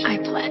pledge. I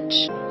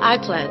pledge. I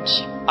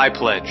pledge. I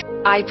pledge.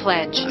 I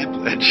pledge. I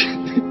pledge.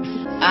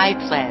 I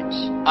pledge.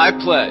 I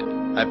pledge.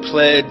 I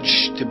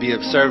pledge to be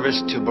of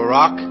service to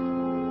Barack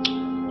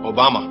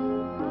Obama.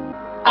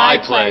 I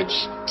pledge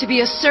to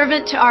be a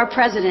servant to our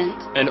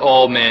president. And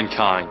all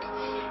mankind.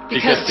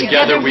 Because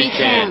together we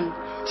can.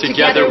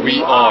 Together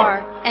we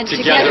are. And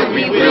together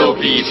we will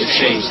be the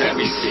change that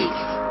we seek.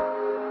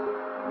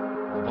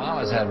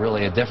 Obama's had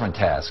really a different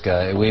task.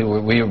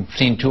 We're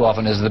seen too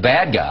often as the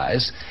bad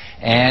guys,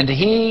 and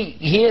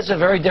he has a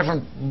very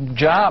different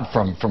job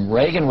from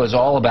Reagan. Was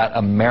all about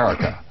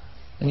America,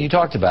 and you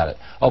talked about it.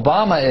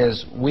 Obama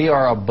is, we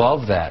are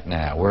above that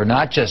now. We're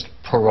not just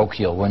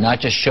parochial, we're not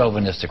just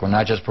chauvinistic, we're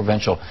not just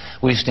provincial.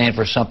 We stand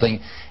for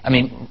something. I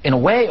mean, in a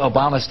way,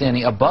 Obama's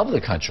standing above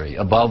the country,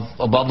 above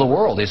the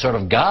world. He's sort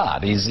of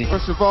God.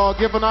 First of all,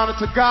 giving honor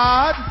to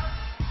God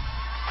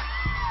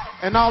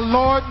and our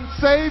Lord and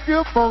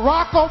Savior,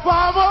 Barack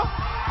Obama.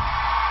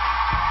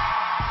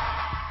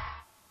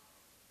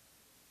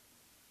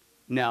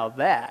 Now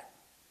that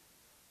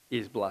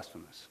is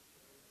blasphemous.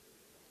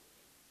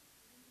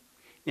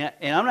 Yeah,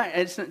 and I'm not.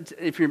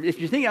 If you're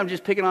thinking I'm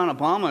just picking on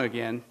Obama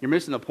again, you're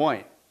missing the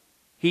point.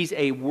 He's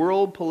a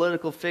world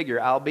political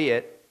figure,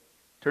 albeit.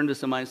 Turn to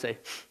somebody and say,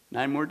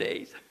 9 more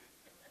days.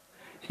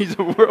 He's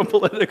a world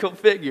political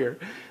figure.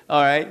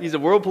 All right, he's a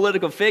world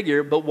political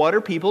figure. But what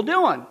are people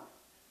doing?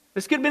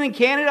 This could have been in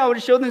Canada. I would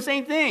have showed them the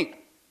same thing.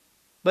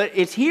 But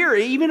it's here,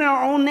 even in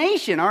our own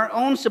nation, our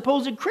own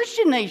supposed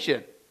Christian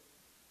nation.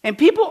 And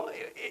people,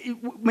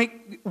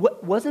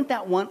 wasn't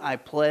that one, I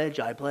pledge.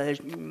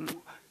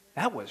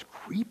 That was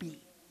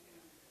creepy.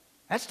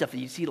 That stuff that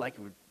you see like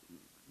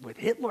with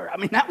Hitler. I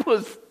mean, that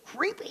was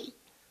creepy.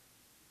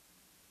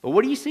 But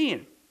what are you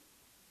seeing?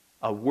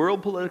 A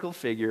world political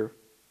figure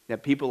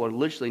that people are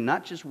literally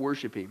not just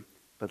worshiping,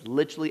 but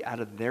literally out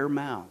of their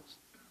mouths.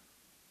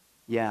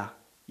 Yeah,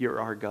 you're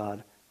our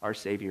God, our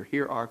Savior.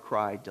 Hear our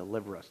cry,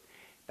 deliver us.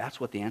 That's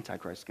what the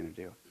Antichrist is going to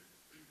do.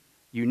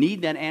 You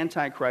need that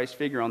Antichrist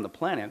figure on the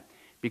planet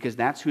because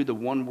that's who the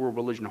one world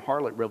religion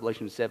harlot,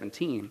 Revelation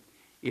 17,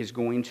 is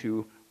going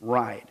to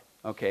ride.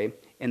 Okay?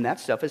 And that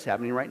stuff is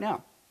happening right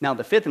now. Now,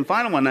 the fifth and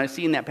final one I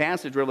see in that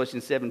passage,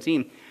 Revelation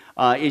 17,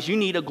 is you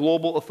need a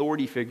global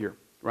authority figure,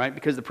 right?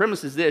 Because the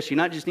premise is this: you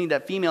not just need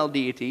that female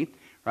deity,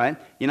 right?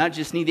 You not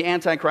just need the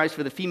Antichrist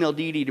for the female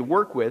deity to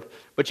work with,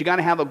 but you got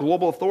to have a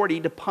global authority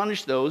to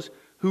punish those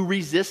who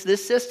resist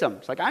this system.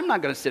 It's like, I'm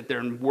not going to sit there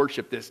and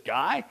worship this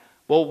guy.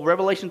 Well,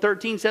 Revelation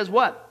 13 says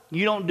what?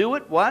 You don't do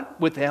it, what?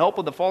 With the help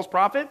of the false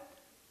prophet?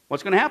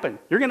 What's going to happen?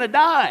 You're going to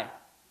die.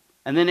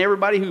 And then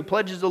everybody who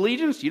pledges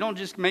allegiance, you don't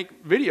just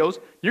make videos,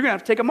 you're going to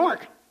have to take a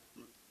mark,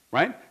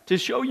 right? To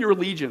show your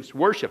allegiance,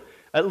 worship.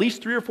 At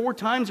least 3 or 4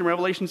 times in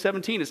Revelation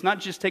 17, it's not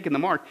just taking the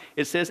mark.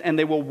 It says, and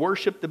they will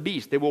worship the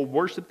beast. They will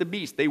worship the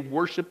beast. They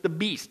worship the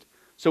beast.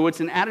 So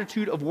it's an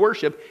attitude of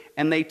worship,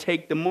 and they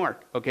take the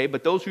mark, okay?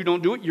 But those who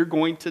don't do it, you're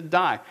going to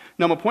die.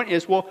 Now, my point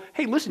is, well,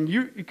 hey, listen,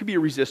 you could be a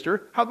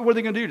resistor. What are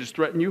they going to do? Just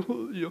threaten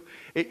you?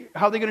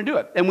 How are they going to do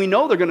it? And we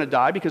know they're going to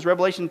die because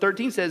Revelation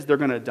 13 says they're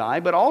going to die.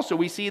 But also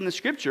we see in the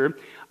Scripture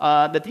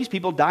that these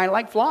people die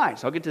like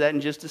flies. I'll get to that in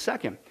just a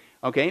second,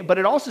 okay? But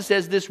it also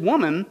says this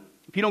woman,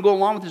 if you don't go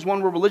along with this one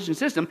world religion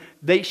system,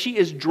 she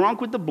is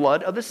drunk with the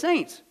blood of the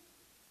saints.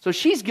 So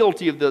she's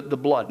guilty of the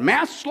blood,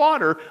 mass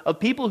slaughter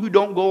of people who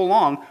don't go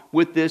along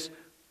with this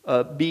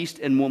beast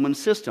and woman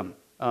system,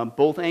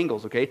 both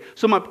angles, okay?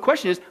 So my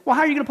question is, well,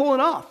 how are you going to pull it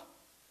off?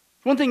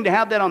 It's one thing to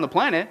have that on the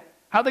planet.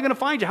 How are they going to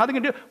find you? How are they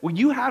going to do it? Well,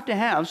 you have to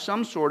have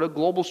some sort of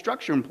global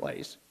structure in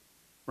place,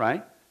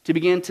 right, to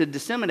begin to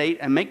disseminate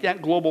and make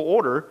that global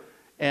order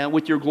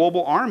with your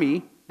global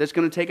army that's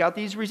going to take out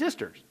these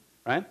resistors,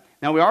 right?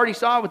 Now, we already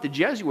saw with the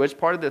Jesuits,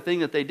 part of the thing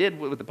that they did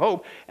with the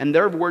Pope, and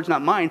their words,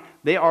 not mine,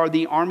 they are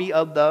the army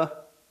of the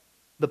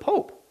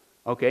Pope,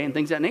 okay, and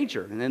things of that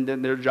nature. And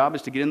then their job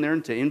is to get in there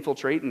and to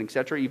infiltrate and et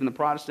cetera, even the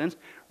Protestants,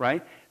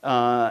 right,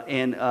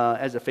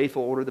 as a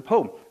faithful order of the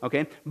Pope,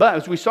 okay? But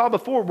as we saw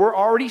before, we're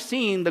already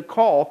seeing the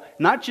call,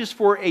 not just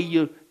for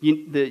the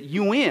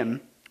UN,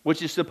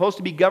 which is supposed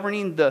to be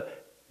governing the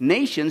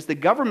nations, the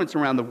governments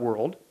around the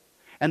world,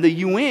 and the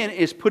UN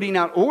is putting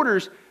out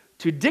orders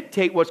to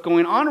dictate what's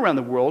going on around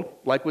the world,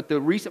 like with the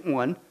recent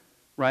one,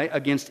 right,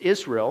 against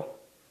Israel.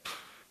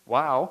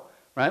 Wow,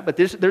 right? But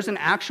there's an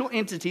actual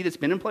entity that's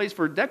been in place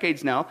for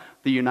decades now,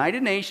 the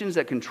United Nations,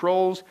 that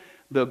controls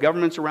the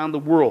governments around the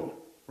world,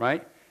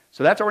 right?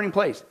 So that's already in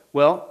place.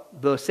 Well,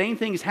 the same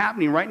thing is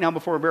happening right now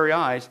before our very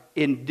eyes.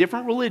 In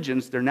different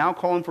religions, they're now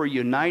calling for a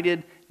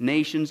United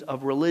Nations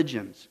of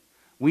religions.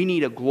 We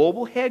need a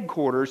global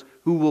headquarters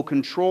who will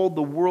control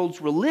the world's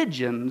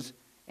religions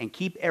and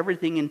keep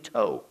everything in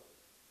tow.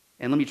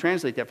 And let me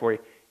translate that for you.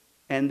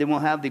 And then we'll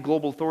have the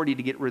global authority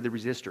to get rid of the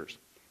resistors.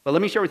 But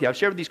let me share with you. I've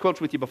shared these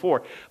quotes with you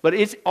before. But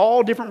it's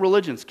all different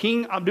religions.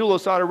 King Abdullah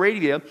of Saudi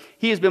Arabia,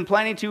 he has been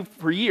planning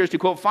for years to,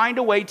 quote, find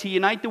a way to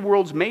unite the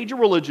world's major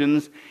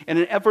religions in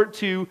an effort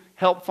to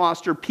help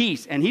foster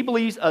peace. And he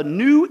believes a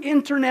new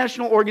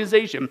international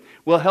organization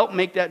will help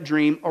make that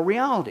dream a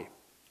reality,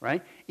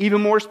 right?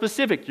 Even more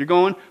specific. You're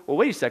going, well,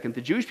 wait a second.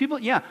 The Jewish people?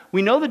 Yeah,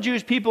 we know the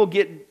Jewish people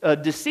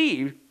get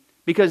deceived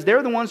because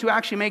they're the ones who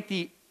actually make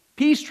the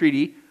peace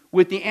treaty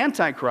with the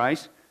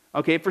Antichrist,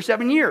 okay, for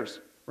 7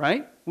 years,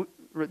 right?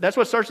 That's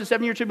what starts the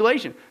 7-year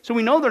tribulation. So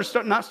we know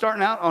they're not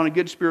starting out on a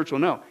good spiritual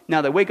note.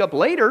 Now, they wake up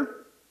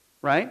later,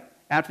 right,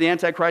 after the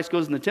Antichrist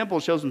goes in the temple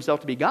and shows himself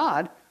to be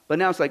God, but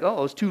now it's like,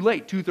 oh, it's too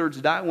late.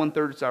 2/3 die,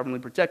 1/3 sovereignly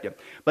protected.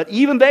 But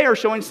even they are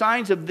showing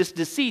signs of this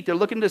deceit. They're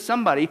looking to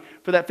somebody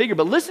for that figure.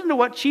 But listen to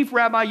what Chief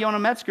Rabbi Yonah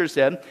Metzger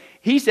said.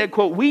 He said,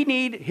 quote, we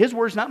need, his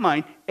words, not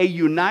mine, a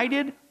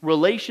united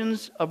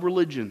relations of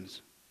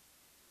religions,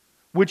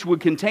 which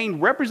would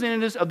contain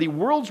representatives of the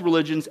world's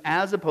religions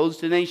as opposed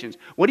to nations.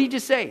 What did he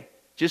just say?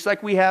 Just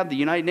like we have the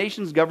United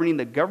Nations governing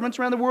the governments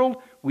around the world,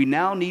 we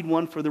now need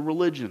one for the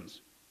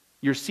religions.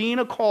 You're seeing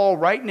a call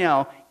right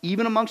now,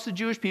 even amongst the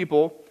Jewish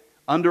people,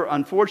 under,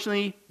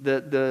 unfortunately,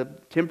 the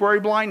temporary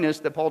blindness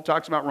that Paul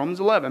talks about in Romans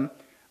 11,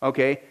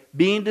 okay,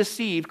 being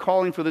deceived,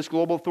 calling for this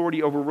global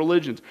authority over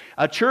religions.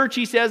 A church,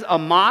 he says, a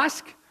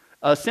mosque,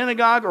 a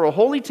synagogue, or a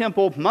holy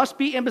temple must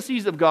be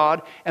embassies of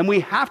God, and we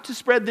have to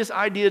spread this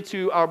idea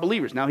to our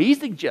believers. Now, he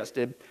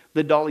suggested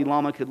the Dalai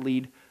Lama could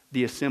lead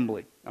the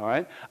assembly. All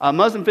right. A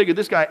Muslim figure,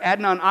 this guy,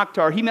 Adnan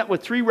Akhtar, he met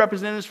with 3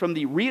 representatives from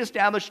the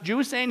reestablished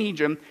Jewish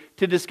Sanhedrin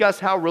to discuss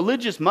how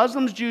religious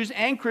Muslims, Jews,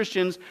 and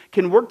Christians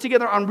can work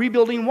together on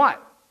rebuilding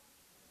what?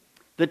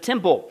 The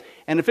temple.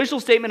 An official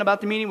statement about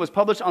the meeting was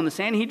published on the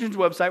Sanhedrin's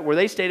website where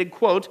they stated,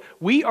 quote,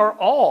 we are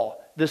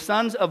all the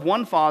sons of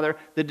one father,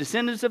 the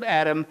descendants of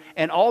Adam,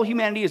 and all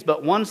humanity is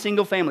but one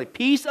single family.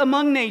 Peace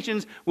among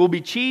nations will be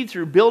achieved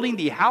through building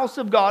the house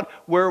of God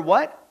where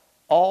what?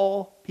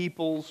 All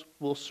peoples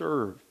will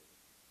serve.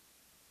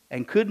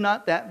 And could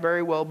not that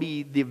very well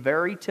be the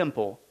very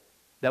temple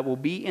that will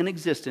be in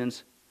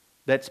existence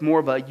that's more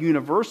of a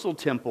universal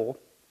temple,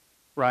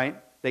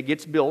 right, that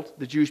gets built?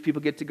 The Jewish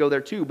people get to go there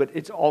too, but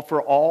it's all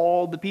for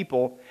all the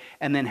people.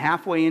 And then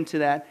halfway into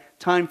that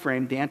time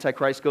frame, the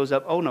Antichrist goes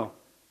up, oh no,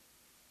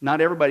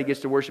 not everybody gets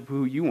to worship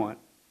who you want.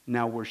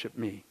 Now worship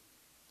me.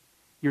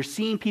 You're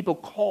seeing people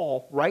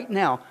call right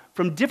now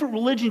from different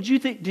religions.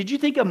 Did you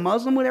think a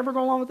Muslim would ever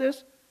go along with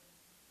this?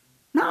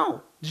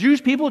 No.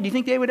 Jewish people, do you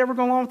think they would ever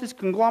go along with this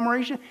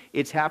conglomeration?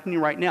 It's happening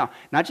right now.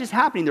 Not just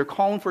happening, they're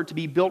calling for it to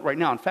be built right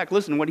now. In fact,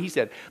 listen to what he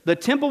said. The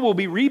temple will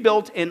be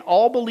rebuilt and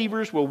all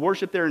believers will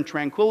worship there in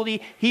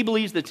tranquility. He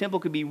believes the temple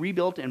could be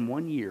rebuilt in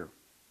 1 year.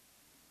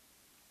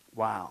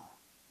 Wow.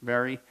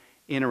 Very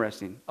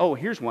interesting. Oh,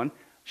 here's one.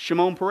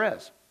 Shimon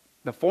Peres,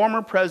 the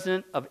former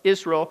president of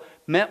Israel,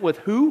 met with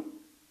who?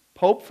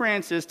 Pope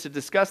Francis to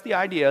discuss the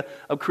idea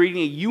of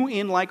creating a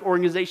UN-like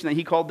organization that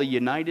he called the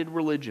United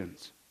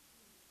Religions.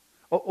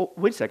 Oh,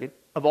 wait a second.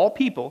 Of all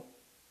people,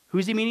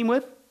 who's he meeting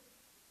with?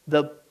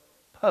 The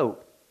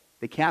Pope,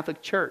 the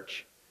Catholic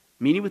Church.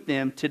 Meeting with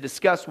them to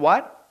discuss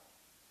what?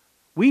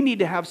 We need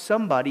to have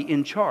somebody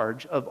in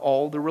charge of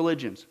all the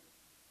religions.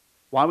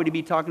 Why would he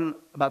be talking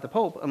about the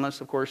Pope unless,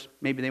 of course,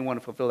 maybe they want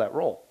to fulfill that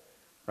role?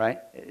 Right?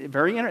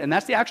 Very interesting. And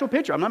that's the actual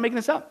picture. I'm not making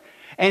this up.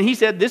 And he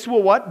said this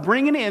will what?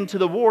 Bring an end to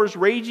the wars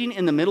raging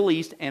in the Middle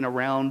East and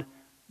around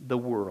the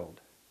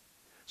world.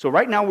 So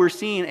right now we're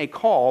seeing a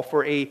call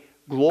for a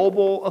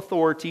global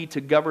authority to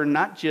govern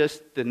not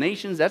just the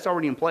nations, that's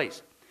already in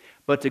place,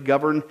 but to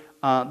govern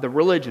the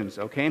religions,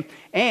 okay?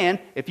 And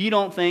if you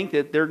don't think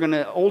that they're going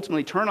to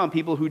ultimately turn on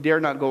people who dare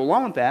not go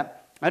along with that,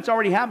 that's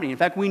already happening. In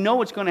fact, we know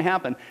what's going to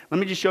happen. Let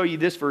me just show you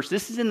this verse.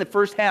 This is in the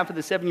first half of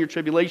the 7-year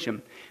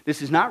tribulation.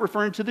 This is not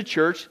referring to the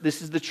church.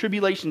 This is the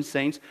tribulation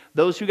saints,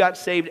 those who got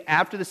saved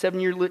after the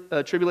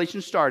 7-year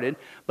tribulation started.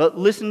 But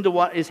listen to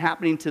what is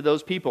happening to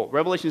those people.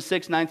 Revelation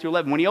 6, 9 through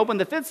 11. When he opened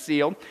the 5th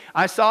seal,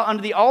 I saw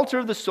under the altar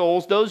of the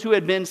souls those who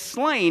had been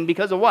slain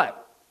because of what?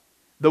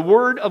 The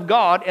word of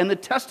God and the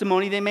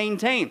testimony they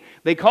maintain.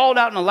 They called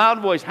out in a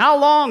loud voice, how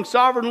long,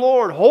 sovereign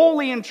Lord,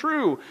 holy and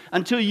true,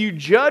 until you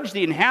judge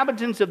the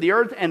inhabitants of the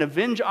earth and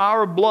avenge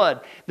our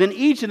blood? Then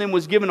each of them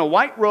was given a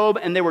white robe,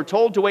 and they were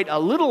told to wait a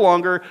little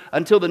longer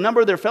until the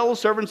number of their fellow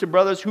servants and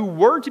brothers who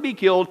were to be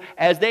killed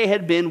as they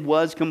had been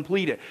was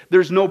completed.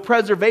 There's no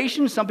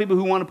preservation. Some people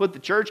who want to put the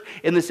church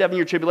in the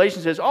 7-year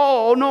tribulation says,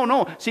 oh,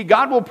 no. See,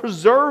 God will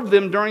preserve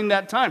them during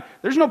that time.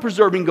 There's no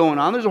preserving going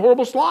on. There's a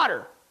horrible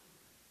slaughter.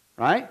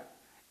 Right?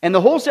 And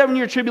the whole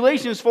 7-year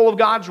tribulation is full of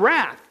God's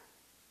wrath.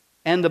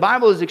 And the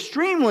Bible is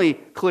extremely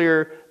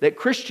clear that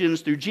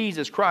Christians, through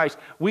Jesus Christ,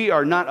 we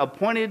are not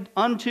appointed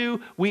unto,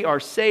 we are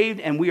saved,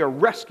 and we are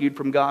rescued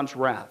from God's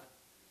wrath.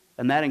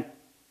 And that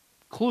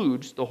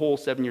includes the whole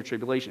 7-year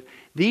tribulation.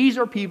 These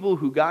are people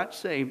who got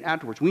saved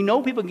afterwards. We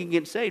know people can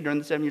get saved during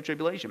the 7-year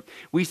tribulation.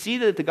 We see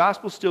that the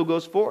gospel still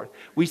goes forth.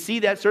 We see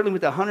that certainly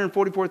with the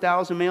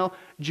 144,000 male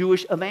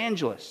Jewish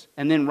evangelists.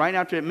 And then right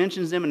after it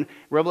mentions them in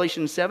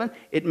Revelation 7,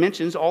 it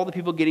mentions all the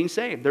people getting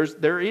saved.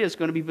 There is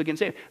going to be people getting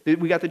saved.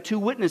 We got the 2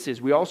 witnesses.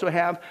 We also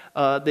have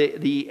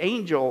the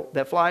angel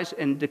that flies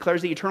and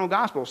declares the eternal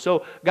gospel.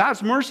 So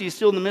God's mercy is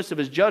still in the midst of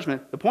his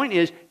judgment. The point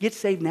is, get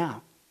saved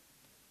now.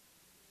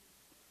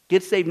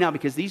 Get saved now,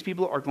 because these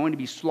people are going to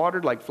be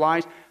slaughtered like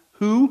flies,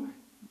 who,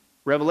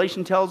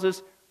 Revelation tells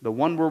us, the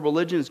one world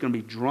religion is going to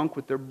be drunk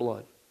with their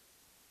blood.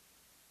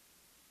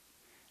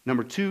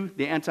 Number 2,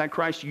 the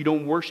Antichrist, you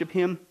don't worship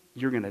him,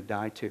 you're going to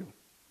die too.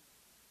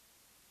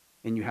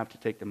 And you have to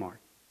take the mark.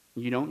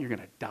 You don't, you're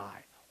going to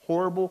die.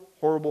 Horrible,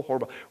 horrible,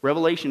 horrible.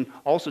 Revelation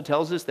also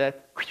tells us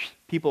that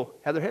people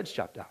have their heads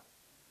chopped out.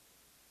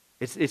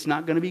 It's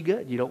not going to be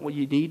good.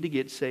 You need to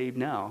get saved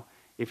now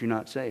if you're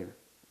not saved.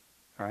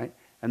 All right?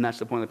 And that's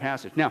the point of the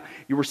passage. Now,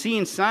 you were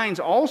seeing signs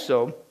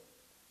also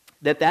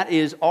that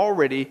is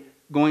already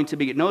going to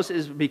be. Notice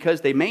is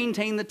because they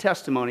maintained the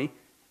testimony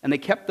and they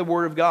kept the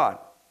word of God.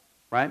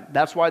 Right?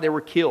 That's why they were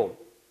killed.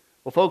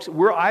 Well, folks,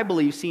 we're, I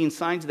believe, seeing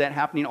signs of that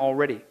happening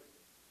already.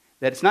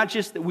 That it's not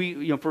just that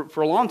we,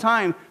 for a long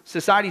time,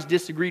 society's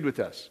disagreed with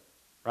us.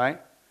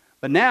 Right?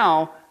 But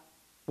now,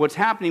 what's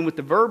happening with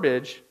the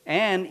verbiage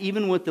and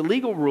even with the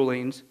legal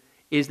rulings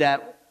is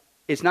that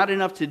it's not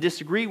enough to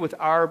disagree with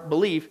our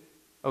belief.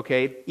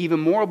 Okay, even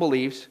moral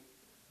beliefs,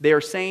 they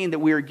are saying that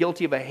we are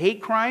guilty of a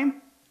hate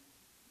crime.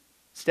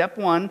 Step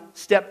 1.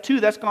 Step 2,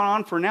 that's gone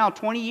on for now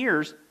 20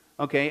 years,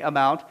 okay,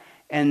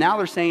 and now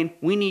they're saying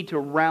we need to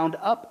round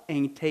up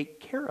and take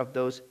care of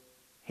those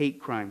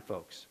hate crime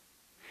folks.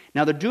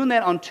 Now they're doing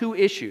that on 2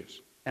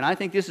 issues, and I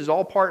think this is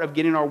all part of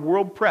getting our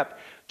world prepped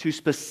to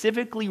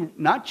specifically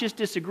not just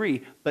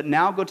disagree, but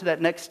now go to that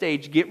next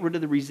stage, get rid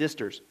of the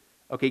resistors.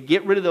 Okay,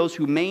 get rid of those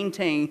who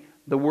maintain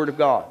the Word of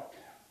God.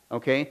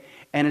 Okay?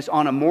 And it's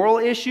on a moral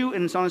issue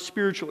and it's on a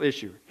spiritual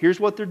issue. Here's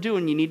what they're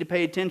doing. You need to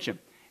pay attention.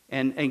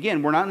 And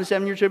again, we're not in the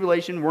 7-year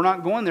tribulation. We're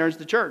not going there as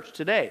the church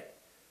today.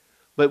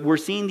 But we're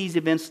seeing these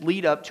events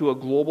lead up to a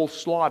global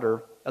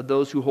slaughter of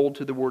those who hold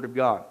to the Word of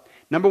God.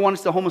 Number 1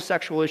 is the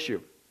homosexual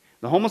issue.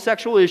 The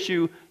homosexual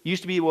issue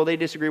used to be, well, they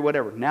disagree,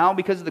 whatever. Now,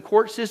 because of the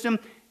court system,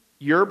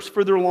 Europe's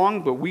further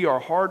along, but we are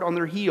hard on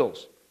their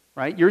heels.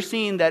 Right? You're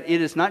seeing that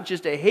it is not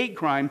just a hate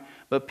crime,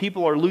 but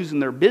people are losing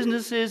their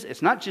businesses.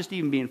 It's not just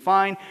even being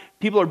fined.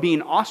 People are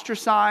being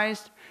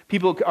ostracized.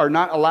 People are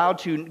not allowed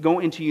to go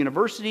into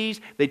universities.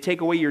 They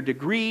take away your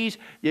degrees.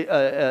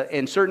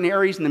 In certain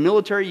areas in the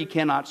military, you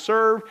cannot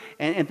serve.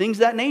 And things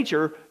of that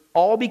nature,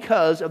 all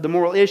because of the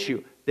moral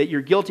issue. That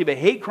you're guilty of a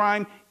hate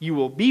crime, you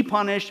will be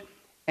punished.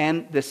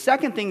 And the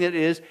second thing that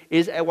is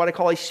what I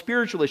call a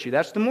spiritual issue.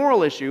 That's the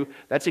moral issue.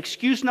 That's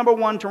excuse number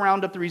 1 to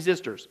round up the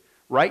resistors.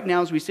 Right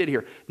now as we sit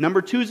here.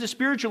 Number 2 is the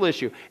spiritual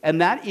issue, and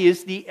that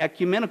is the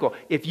ecumenical.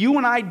 If you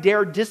and I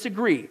dare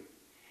disagree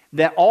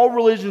that all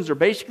religions are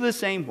basically the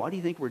same, why do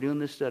you think we're doing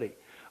this study?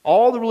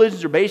 All the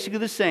religions are basically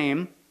the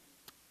same,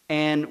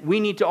 and we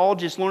need to all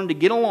just learn to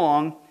get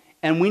along,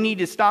 and we need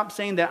to stop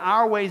saying that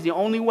our way is the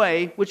only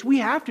way, which we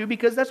have to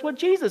because that's what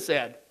Jesus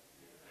said.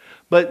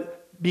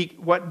 But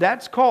what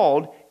that's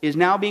called is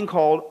now being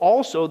called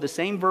also the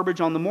same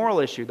verbiage on the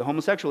moral issue, the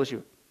homosexual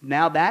issue.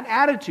 Now that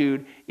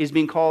attitude is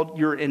being called,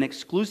 you're an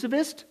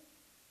exclusivist,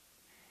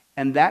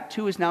 and that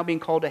too is now being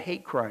called a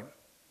hate crime.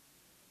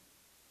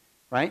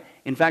 Right?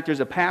 In fact, there's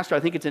a pastor, I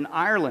think it's in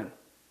Ireland,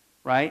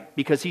 right?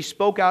 Because he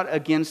spoke out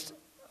against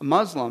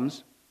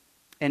Muslims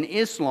and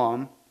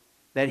Islam,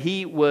 that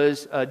he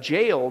was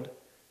jailed,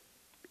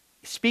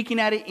 speaking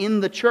at it in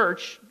the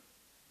church,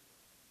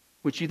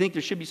 which you think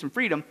there should be some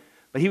freedom,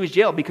 but he was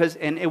jailed because,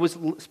 and it was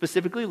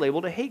specifically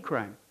labeled a hate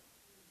crime.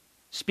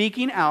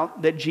 Speaking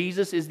out that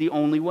Jesus is the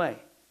only way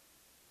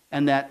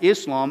and that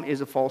Islam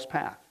is a false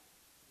path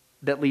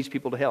that leads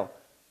people to hell.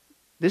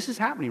 This is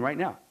happening right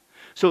now.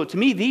 So to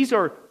me, these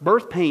are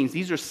birth pains.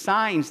 These are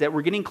signs that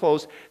we're getting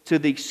close to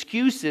the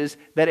excuses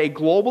that a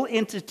global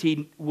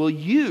entity will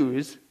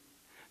use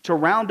to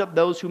round up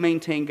those who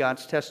maintain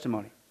God's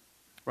testimony.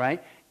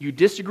 Right? You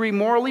disagree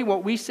morally,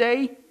 what we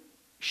say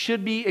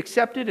should be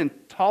accepted and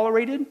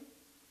tolerated,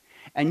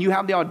 and you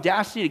have the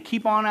audacity to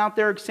keep on out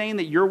there saying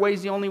that your way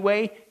is the only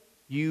way,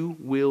 you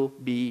will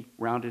be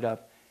rounded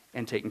up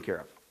and taken care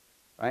of,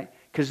 right?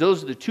 Because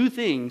those are the 2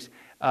 things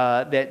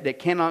that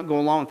cannot go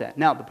along with that.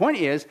 Now, the point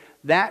is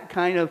that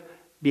kind of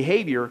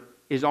behavior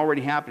is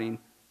already happening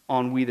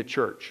on we the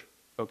church,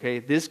 okay?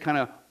 This kind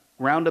of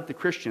round up the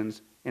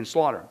Christians and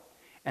slaughter.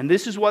 And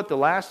this is what the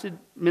last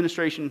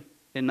administration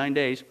in 9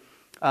 days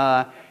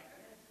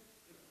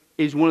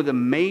is one of the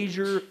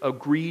major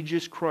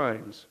egregious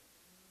crimes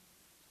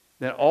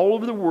that all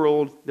over the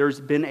world there's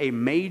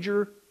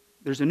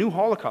a new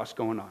Holocaust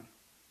going on.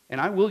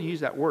 And I will use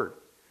that word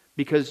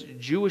because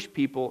Jewish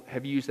people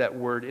have used that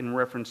word in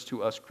reference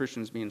to us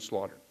Christians being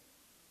slaughtered.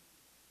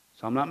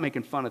 So I'm not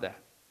making fun of that.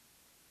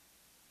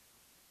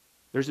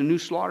 There's a new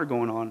slaughter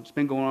going on. It's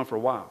been going on for a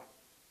while.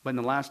 But in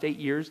the last 8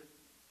 years,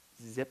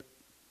 Zip.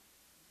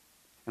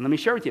 And let me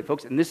share with you,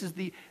 folks, and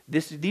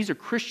these are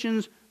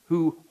Christians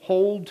who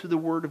hold to the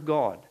Word of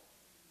God.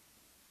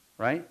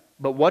 Right?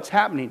 But what's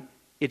happening?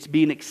 It's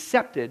being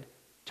accepted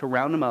to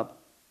round them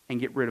up and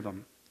get rid of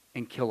them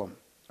and kill them.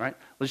 Right?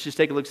 Let's just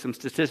take a look at some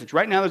statistics.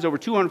 Right now, there's over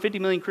 250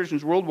 million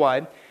Christians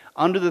worldwide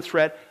under the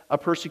threat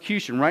of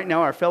persecution. Right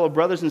now, our fellow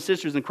brothers and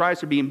sisters in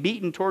Christ are being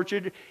beaten,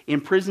 tortured,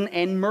 imprisoned,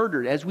 and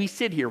murdered as we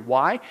sit here.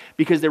 Why?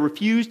 Because they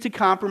refuse to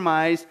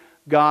compromise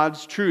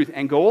God's truth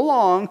and go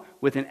along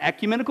with an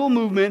ecumenical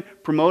movement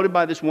promoted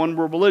by this one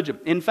world religion.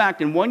 In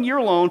fact, in 1 year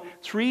alone,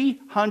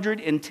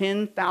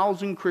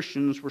 310,000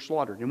 Christians were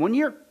slaughtered. In 1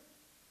 year.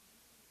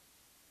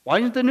 Why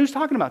isn't the news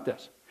talking about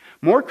this?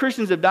 More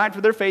Christians have died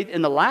for their faith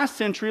in the last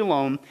century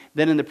alone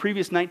than in the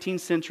previous 19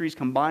 centuries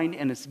combined,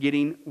 and it's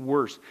getting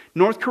worse.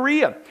 North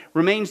Korea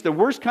remains the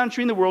worst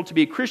country in the world to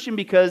be a Christian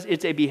because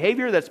it's a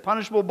behavior that's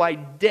punishable by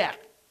death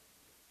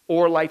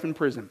or life in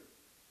prison.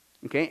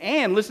 Okay,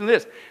 and listen to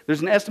this.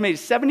 There's an estimated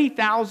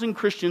 70,000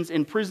 Christians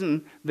in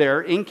prison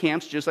there in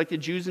camps, just like the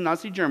Jews in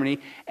Nazi Germany.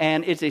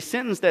 And it's a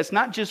sentence that's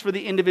not just for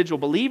the individual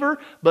believer,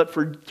 but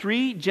for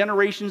 3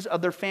 generations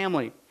of their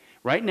family.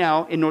 Right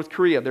now in North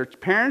Korea, their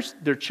parents,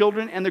 their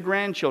children, and their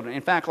grandchildren.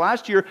 In fact,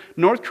 last year,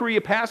 North Korea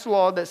passed a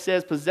law that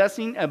says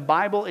possessing a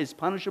Bible is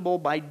punishable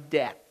by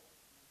death.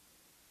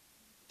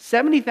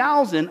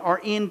 70,000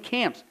 are in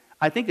camps.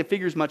 I think the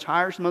figure is much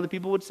higher, some other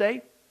people would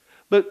say.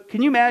 But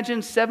can you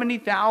imagine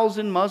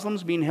 70,000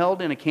 Muslims being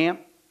held in a camp?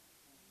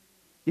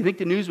 You think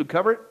the news would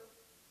cover it?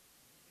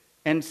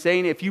 And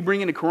saying, if you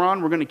bring in the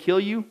Quran, we're going to kill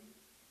you?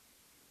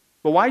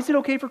 But why is it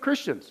okay for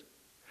Christians?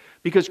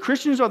 Because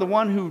Christians are the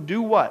one who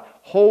do what?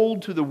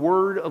 Hold to the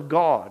Word of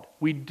God.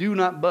 We do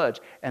not budge.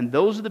 And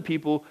those are the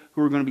people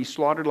who are going to be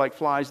slaughtered like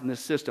flies in this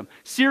system.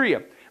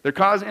 Syria,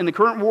 in the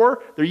current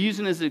war, they're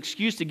using it as an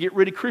excuse to get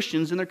rid of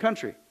Christians in their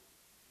country.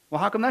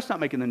 Well, how come that's not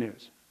making the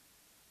news?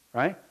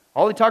 Right?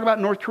 All they talk about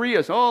in North Korea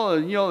is,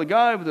 the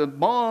guy with the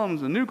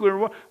bombs, the nuclear.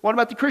 What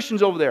about the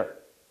Christians over there?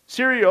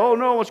 Syria, oh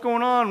no, what's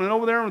going on? And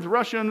over there with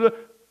Russia.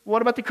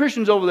 What about the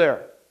Christians over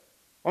there?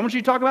 Why don't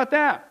you talk about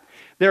that?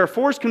 There are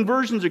forced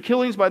conversions or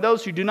killings by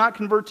those who do not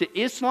convert to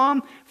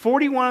Islam.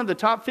 41 of the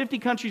top 50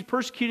 countries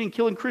persecuting and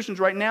killing Christians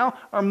right now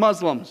are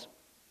Muslims.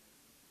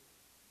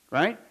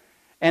 Right?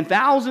 And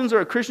thousands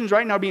of Christians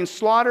right now are being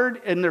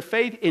slaughtered in their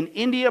faith in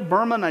India,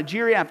 Burma,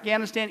 Nigeria,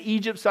 Afghanistan,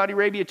 Egypt, Saudi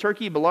Arabia,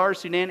 Turkey, Belarus,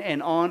 Sudan,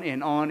 and on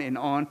and on and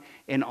on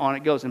and on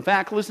it goes. In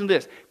fact, listen to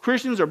this.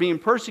 Christians are being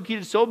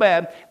persecuted so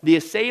bad, the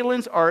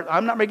assailants are,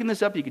 I'm not making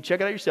this up, you can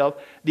check it out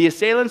yourself, the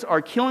assailants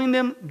are killing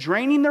them,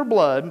 draining their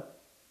blood,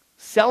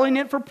 selling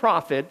it for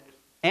profit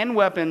and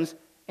weapons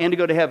and to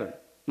go to heaven.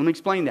 Let me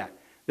explain that.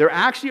 They're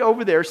actually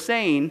over there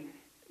saying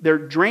they're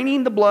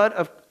draining the blood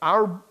of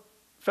our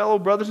fellow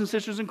brothers and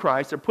sisters in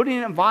Christ. They're putting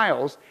it in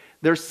vials.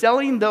 They're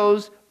selling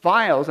those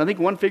vials. I think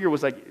one figure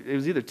was like, it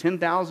was either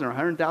 10,000 or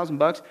 100,000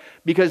 bucks,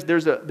 because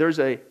there's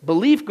a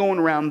belief going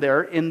around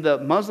there in the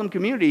Muslim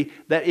community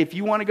that if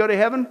you want to go to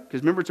heaven, because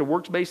remember it's a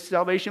works-based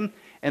salvation,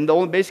 and the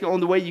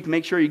only way you can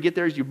make sure you get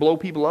there is you blow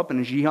people up in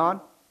a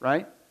jihad,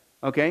 right?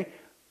 Okay?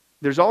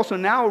 There's also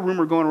now a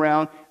rumor going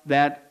around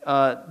that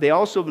they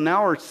also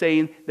now are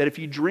saying that if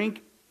you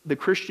drink the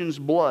Christian's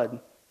blood,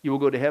 you will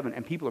go to heaven,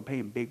 and people are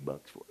paying big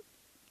bucks for it.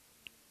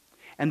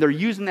 And they're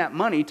using that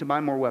money to buy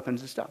more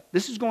weapons and stuff.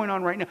 This is going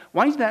on right now.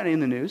 Why is that in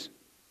the news?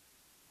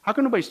 How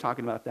come nobody's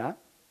talking about that?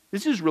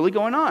 This is really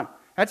going on.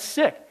 That's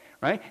sick,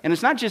 right? And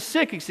it's not just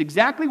sick. It's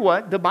exactly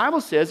what the Bible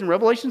says in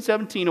Revelation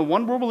 17, a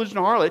one world religion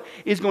harlot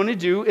is going to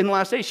do in the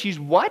last days. She's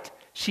what?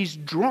 She's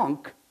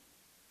drunk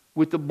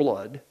with the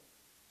blood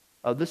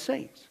of the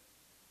saints.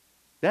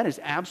 That is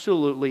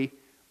absolutely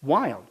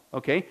wild.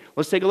 Okay,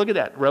 let's take a look at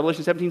that.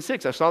 Revelation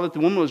 17:6. I saw that the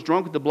woman was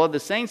drunk with the blood of the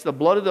saints, the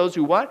blood of those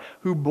who what?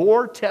 Who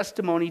bore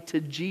testimony to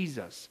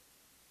Jesus.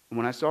 And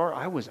when I saw her,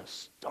 I was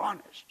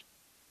astonished.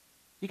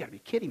 You got to be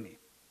kidding me,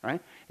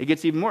 right? It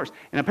gets even worse.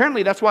 And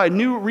apparently that's why a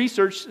new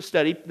research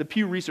study, the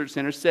Pew Research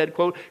Center said,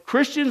 quote,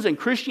 Christians and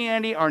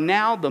Christianity are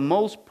now the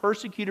most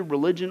persecuted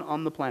religion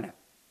on the planet.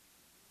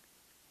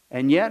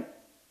 And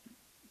yet,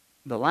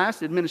 the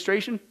last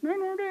administration, 9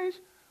 more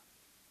days,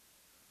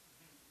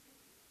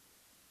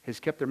 has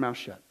kept their mouth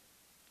shut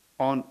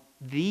on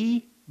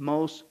the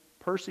most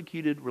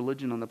persecuted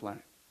religion on the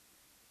planet.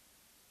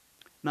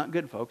 Not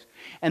good, folks.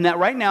 And that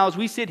right now, as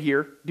we sit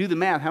here, do the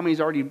math, how many's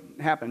already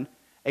happened?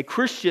 A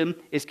Christian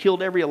is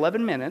killed every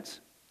 11 minutes,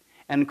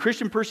 and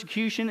Christian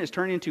persecution is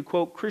turned into,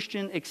 quote,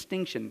 Christian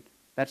extinction.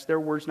 That's their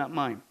words, not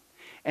mine.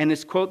 And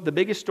it's, quote, the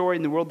biggest story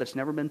in the world that's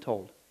never been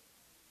told.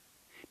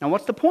 Now,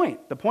 what's the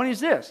point? The point is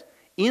this.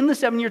 In the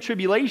 7-year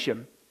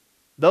tribulation,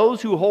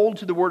 those who hold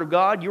to the Word of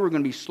God, you are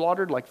going to be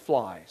slaughtered like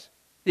flies.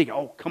 You think,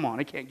 oh, come on,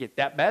 it can't get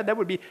that bad. That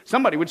would be,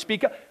 somebody would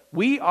speak up.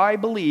 We, I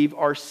believe,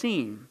 are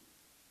seeing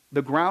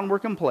the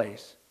groundwork in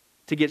place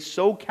to get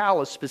so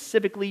callous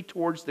specifically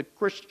towards the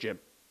Christian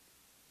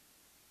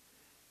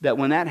that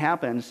when that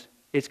happens,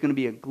 it's going to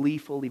be a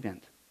gleeful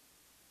event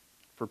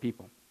for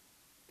people.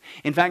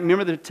 In fact,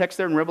 remember the text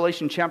there in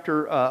Revelation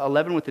chapter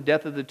 11 with the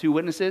death of the 2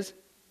 witnesses?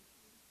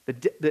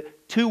 The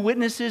two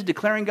witnesses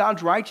declaring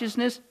God's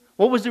righteousness.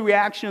 What was the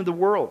reaction of the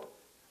world?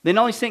 They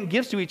not only sent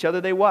gifts to each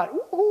other, they what?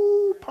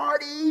 Ooh,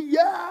 party,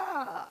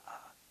 yeah!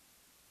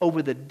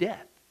 Over the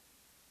death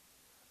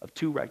of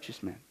two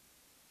righteous men.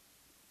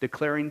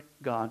 Declaring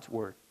God's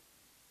word.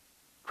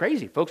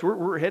 Crazy, folks.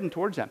 We're heading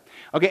towards that.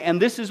 Okay,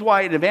 and this is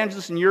why an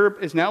evangelist in Europe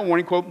is now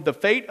warning, quote, the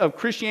fate of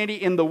Christianity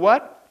in the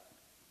what?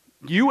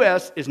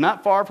 U.S. is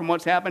not far from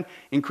what's happened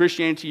in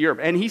Christianity in Europe.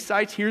 And he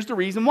cites, here's the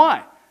reason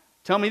why.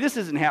 Tell me this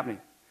isn't happening.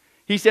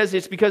 He says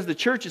it's because the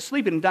church is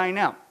sleeping and dying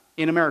out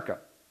in America.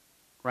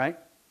 Right?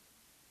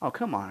 Oh,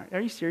 come on.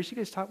 Are you serious? You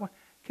guys talk about,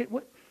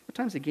 what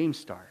time's the game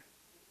start?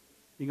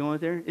 You going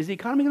there? Is the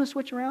economy going to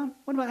switch around?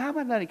 How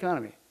about that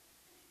economy?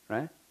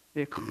 Right?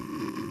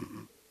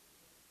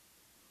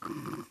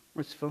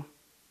 Where's Phil?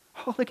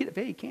 Oh, look at it.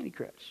 Hey, Candy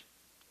Crush.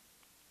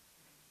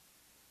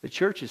 The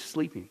church is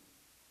sleeping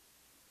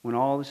when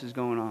all this is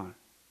going on.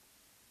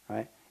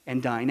 Right?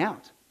 And dying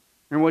out.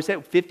 Remember what I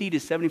said? 50 to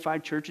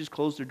 75 churches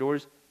close their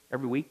doors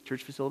every week,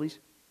 church facilities.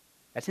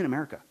 That's in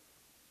America,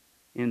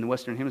 in the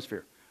Western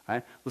Hemisphere.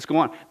 Right? Let's go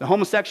on. The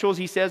homosexuals,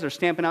 he says, are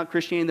stamping out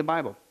Christianity in the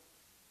Bible.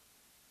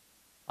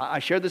 I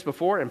shared this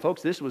before, and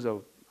folks,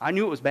 I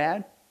knew it was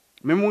bad.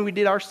 Remember when we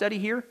did our study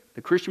here?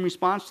 The Christian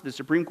response to the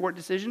Supreme Court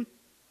decision?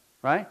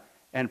 Right?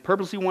 And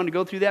purposely wanted to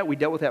go through that. We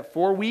dealt with that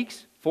 4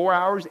 weeks, 4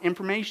 hours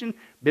information,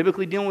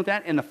 biblically dealing with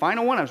that. And the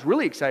final one, I was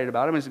really excited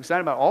about. I was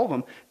excited about all of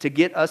them to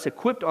get us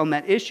equipped on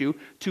that issue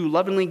to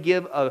lovingly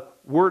give a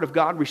word of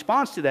God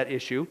response to that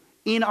issue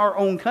in our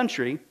own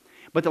country.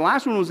 But the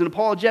last one was an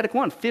apologetic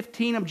one.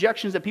 15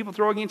 objections that people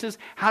throw against us.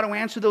 How to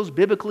answer those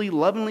biblically,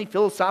 lovingly,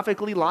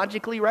 philosophically,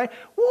 logically, right?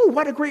 Ooh,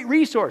 what a great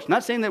resource.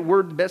 Not saying that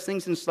we're the best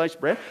things in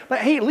sliced bread, but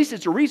hey, at least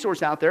it's a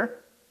resource out there.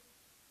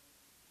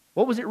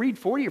 What was it read?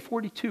 40 or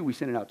 42 we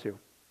sent it out to?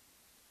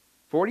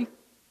 40?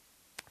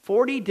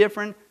 40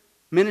 different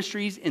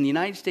ministries in the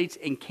United States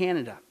and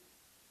Canada.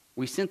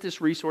 We sent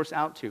this resource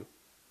out to.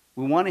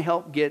 We want to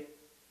help get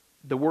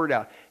the word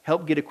out.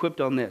 Help get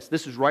equipped on this.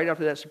 This was right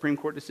after that Supreme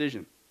Court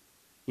decision.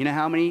 You know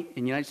how many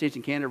in the United States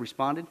and Canada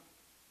responded?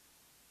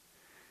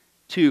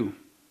 2.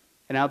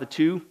 And out of the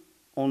 2,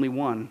 only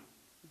 1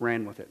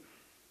 ran with it.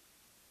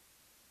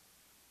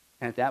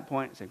 And at that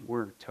point, it's like,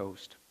 we're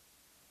toast.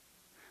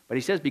 But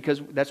he says,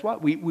 because that's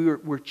what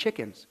we're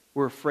chickens.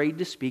 We're afraid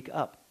to speak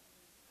up.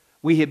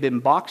 We have been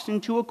boxed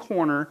into a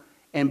corner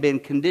and been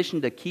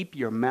conditioned to keep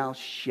your mouth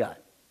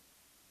shut.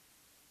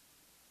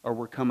 Or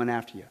we're coming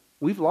after you.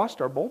 We've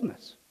lost our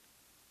boldness.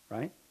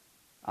 Right?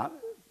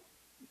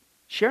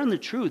 Sharing the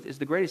truth is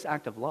the greatest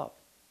act of love.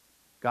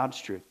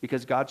 God's truth.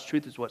 Because God's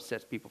truth is what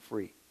sets people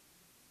free.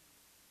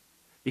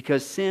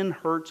 Because sin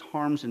hurts,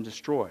 harms, and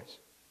destroys.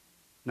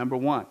 Number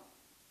 1.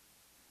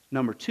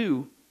 Number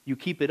 2, you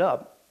keep it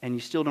up and you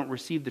still don't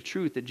receive the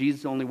truth that Jesus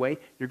is the only way,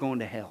 you're going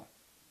to hell.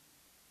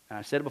 And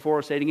I said it before,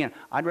 I'll say it again.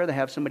 I'd rather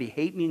have somebody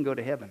hate me and go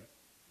to heaven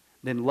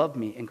than love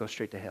me and go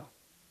straight to hell.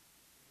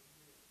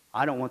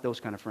 I don't want those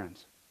kind of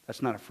friends.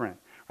 That's not a friend.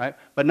 Right?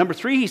 But number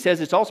 3, he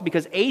says, it's also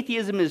because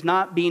atheism is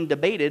not being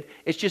debated,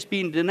 it's just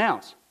being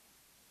denounced.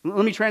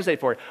 Let me translate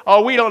for you.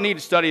 Oh, we don't need to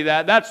study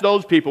that. That's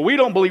those people. We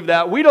don't believe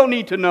that. We don't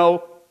need to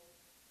know.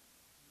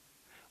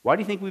 Why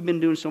do you think we've been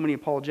doing so many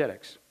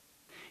apologetics?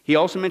 He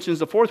also mentions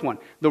the 4th one.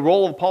 The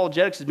role of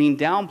apologetics is being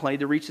downplayed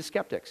to reach the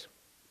skeptics.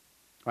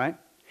 Right?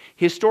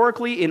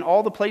 Historically, in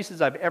all the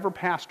places I've ever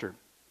pastored,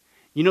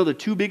 you know the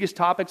 2 biggest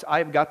topics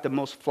I've got the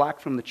most flack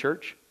from the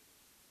church?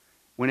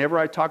 Whenever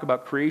I talk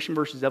about creation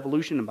versus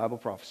evolution and Bible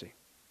prophecy.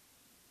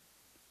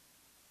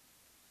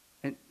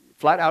 And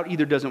flat out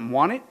either doesn't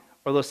want it,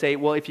 or they'll say,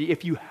 well, if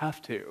you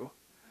have to,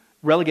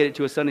 relegate it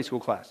to a Sunday school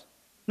class.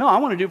 No, I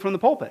want to do it from the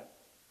pulpit.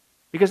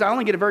 Because I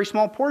only get a very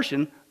small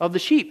portion of the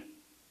sheep.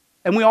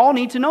 And we all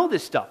need to know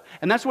this stuff.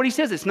 And that's what he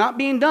says. It's not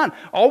being done.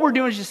 All we're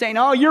doing is just saying,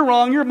 oh, you're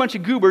wrong. You're a bunch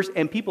of goobers.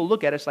 And people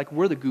look at us like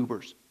we're the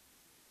goobers.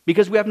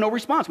 Because we have no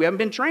response. We haven't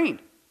been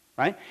trained.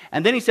 Right?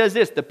 And then he says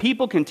this, the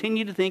people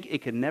continue to think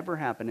it can never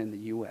happen in the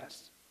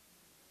U.S.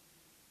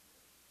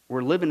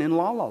 We're living in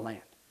la-la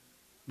land.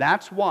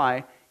 That's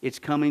why it's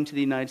coming to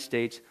the United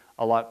States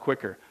a lot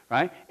quicker.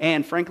 Right?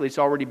 And frankly, it's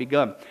already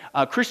begun.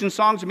 Christian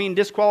songs are being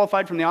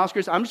disqualified from the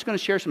Oscars. I'm just going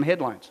to share some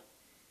headlines.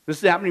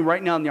 This is happening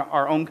right now in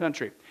our own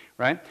country.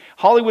 Right?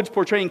 Hollywood's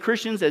portraying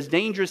Christians as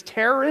dangerous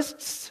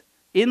terrorists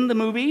in the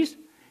movies,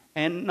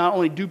 and not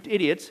only duped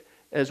idiots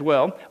as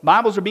well.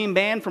 Bibles are being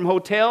banned from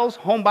hotels.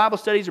 Home Bible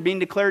studies are being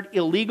declared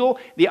illegal.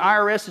 The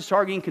IRS is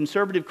targeting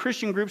conservative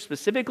Christian groups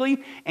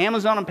specifically.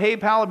 Amazon and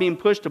PayPal are being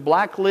pushed to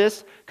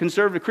blacklist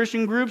conservative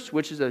Christian groups,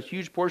 which is a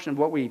huge portion of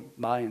what we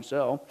buy and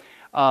sell,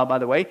 by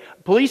the way.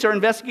 Police are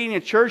investigating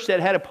a church that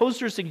had a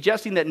poster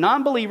suggesting that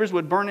non-believers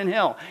would burn in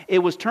hell. It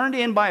was turned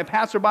in by a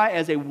passerby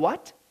as a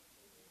what?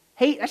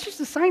 Hey, that's just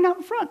a sign out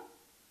in front.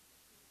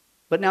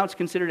 but now it's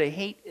considered a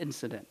hate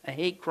incident, a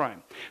hate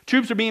crime.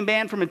 Troops are being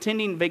banned from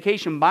attending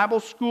vacation Bible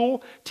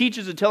school.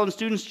 Teachers are telling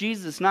students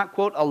Jesus is not,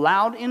 quote,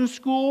 allowed in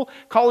school.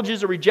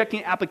 Colleges are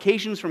rejecting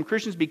applications from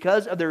Christians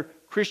because of their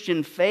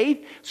Christian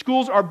faith.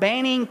 Schools are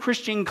banning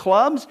Christian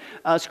clubs.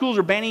 Schools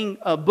are banning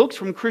books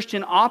from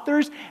Christian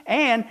authors.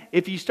 And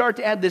if you start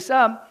to add this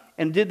up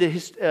and did the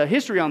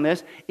history on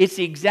this, it's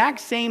the exact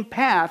same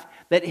path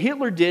that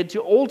Hitler did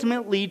to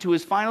ultimately lead to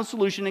his final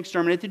solution,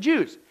 exterminate the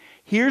Jews.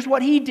 Here's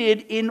what he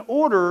did in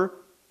order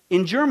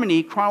in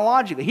Germany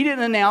chronologically. He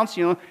didn't announce,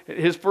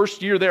 his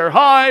first year there,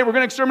 hi, we're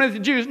going to exterminate the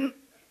Jews.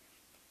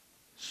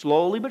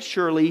 Slowly but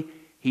surely,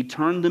 he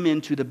turned them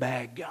into the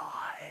bad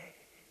guy.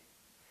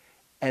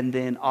 And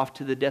then off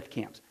to the death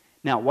camps.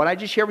 Now, what I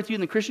just shared with you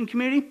in the Christian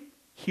community,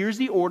 here's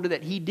the order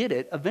that he did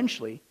it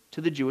eventually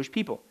to the Jewish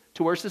people,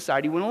 to where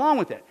society went along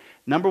with it.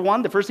 Number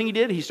one, the first thing he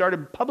did, he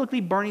started publicly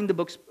burning the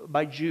books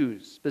by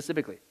Jews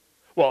specifically.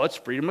 Well, it's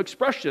freedom of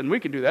expression. We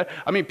can do that.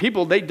 I mean,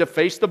 people, they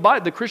deface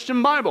the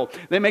Christian Bible.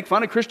 They make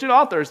fun of Christian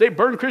authors. They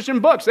burn Christian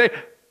books.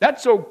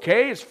 That's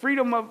okay. It's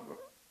freedom of...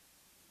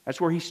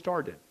 That's where he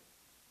started.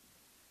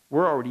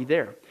 We're already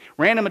there.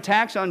 Random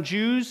attacks on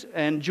Jews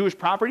and Jewish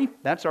property,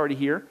 that's already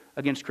here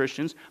against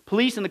Christians.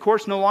 Police and the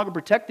courts no longer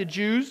protect the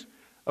Jews.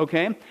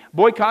 Okay.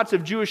 Boycotts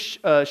of Jewish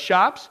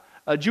shops.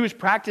 Jewish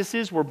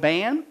practices were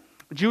banned.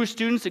 Jewish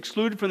students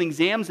excluded from the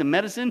exams in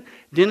medicine,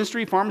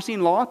 dentistry, pharmacy,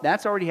 and law.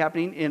 That's already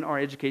happening in our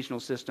educational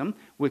system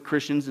with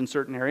Christians in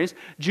certain areas.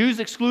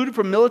 Jews excluded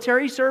from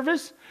military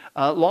service.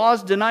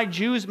 Laws deny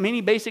Jews many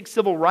basic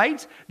civil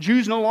rights.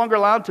 Jews no longer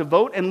allowed to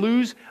vote and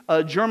lose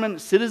German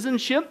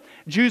citizenship.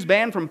 Jews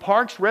banned from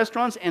parks,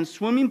 restaurants, and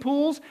swimming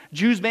pools.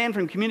 Jews banned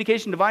from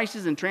communication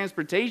devices and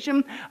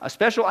transportation.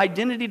 Special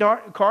identity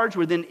cards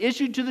were then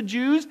issued to the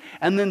Jews,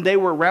 and then they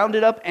were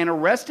rounded up and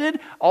arrested.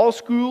 All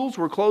schools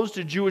were closed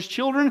to Jewish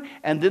children,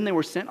 and then they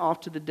were sent off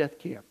to the death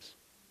camps.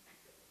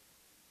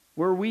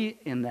 Where are we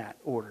in that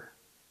order?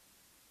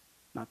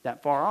 Not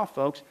that far off,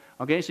 folks.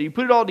 Okay, so you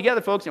put it all together,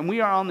 folks, and we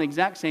are on the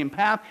exact same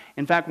path.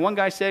 In fact, one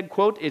guy said,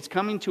 quote, it's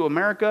coming to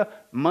America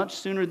much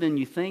sooner than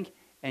you think,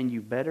 and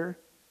you better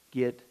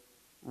get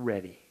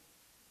ready.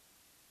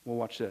 We'll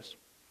watch this.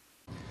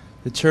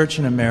 The church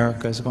in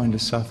America is going to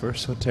suffer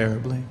so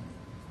terribly.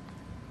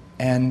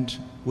 And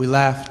we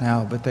laugh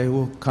now, but they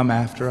will come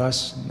after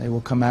us. They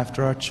will come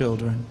after our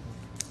children.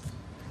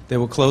 They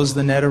will close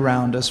the net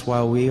around us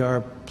while we are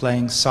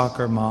playing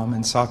soccer mom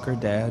and soccer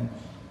dad,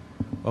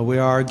 while we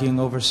are arguing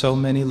over so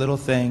many little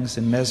things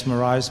and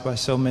mesmerized by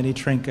so many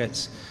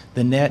trinkets.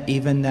 The net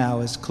even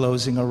now is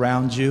closing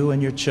around you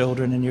and your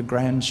children and your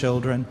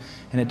grandchildren,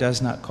 and it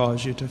does not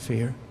cause you to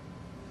fear.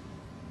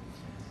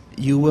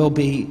 You will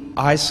be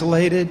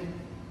isolated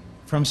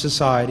from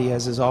society,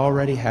 as has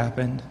already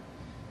happened.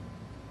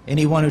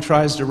 Anyone who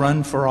tries to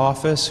run for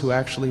office who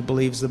actually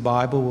believes the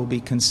Bible will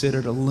be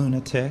considered a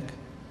lunatic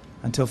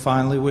until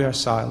finally we are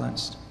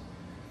silenced.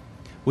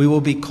 We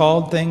will be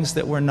called things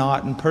that we're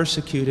not and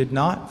persecuted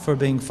not for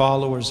being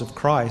followers of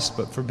Christ,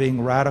 but for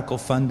being radical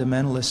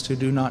fundamentalists who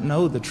do not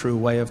know the true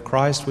way of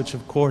Christ, which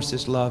of course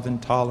is love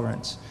and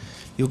tolerance.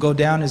 You'll go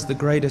down as the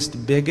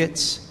greatest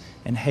bigots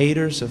and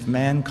haters of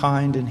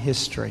mankind in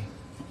history.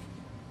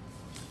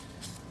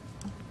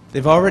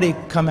 They've already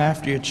come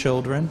after your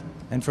children,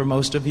 and for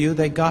most of you,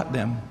 they got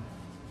them.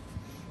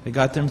 They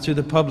got them through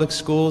the public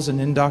schools and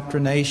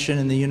indoctrination,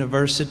 and the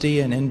university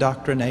and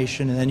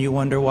indoctrination, and then you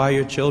wonder why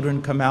your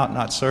children come out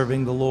not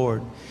serving the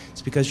Lord.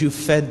 It's because you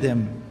fed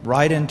them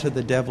right into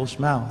the devil's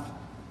mouth.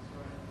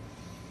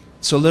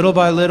 So little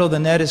by little the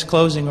net is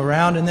closing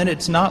around, and then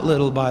it's not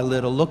little by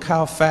little. Look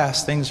how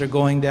fast things are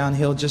going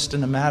downhill just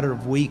in a matter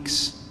of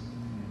weeks.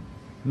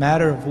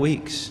 Matter of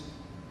weeks.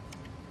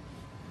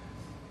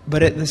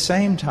 But at the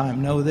same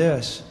time, know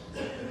this.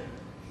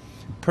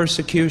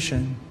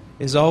 Persecution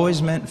is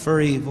always meant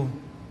for evil,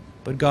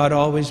 but God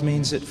always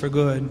means it for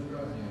good.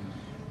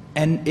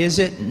 And is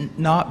it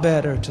not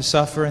better to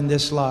suffer in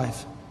this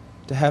life,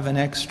 to have an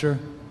extra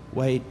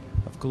weight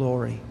of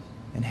glory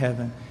in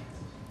heaven?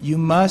 You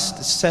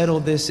must settle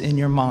this in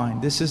your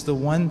mind. This is the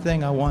one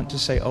thing I want to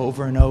say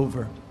over and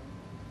over.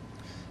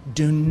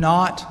 Do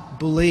not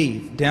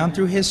believe. Down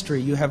through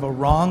history, you have a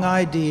wrong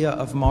idea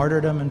of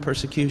martyrdom and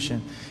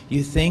persecution.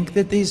 You think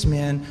that these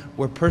men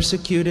were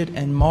persecuted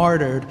and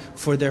martyred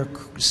for their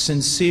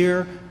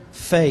sincere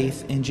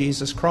faith in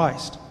Jesus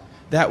Christ.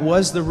 That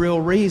was the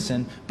real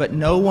reason, but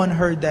no one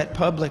heard that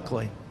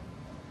publicly.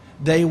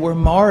 They were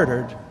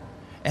martyred,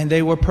 and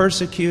they were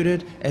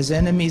persecuted as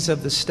enemies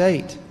of the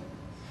state,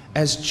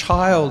 as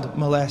child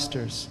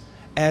molesters,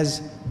 as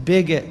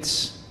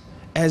bigots,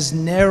 as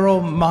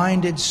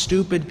narrow-minded,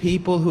 stupid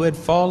people who had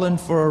fallen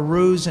for a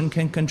ruse and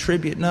can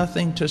contribute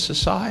nothing to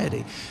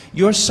society.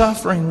 Your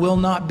suffering will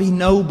not be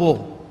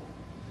noble.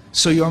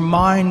 So your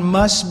mind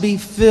must be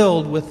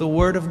filled with the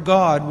Word of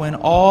God when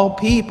all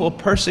people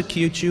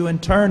persecute you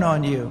and turn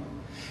on you.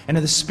 And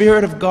the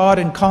Spirit of God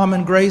in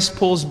common grace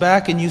pulls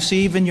back, and you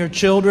see even your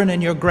children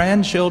and your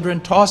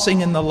grandchildren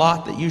tossing in the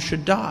lot that you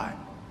should die.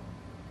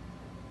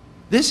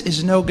 This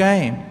is no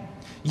game.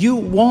 You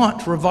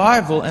want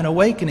revival and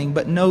awakening,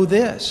 but know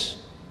this.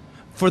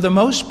 For the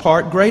most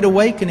part, great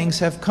awakenings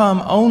have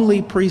come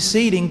only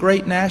preceding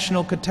great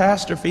national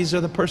catastrophes or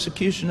the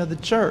persecution of the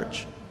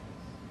church.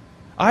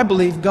 I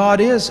believe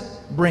God is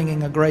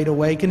bringing a great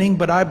awakening,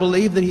 but I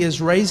believe that He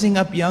is raising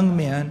up young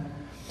men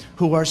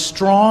who are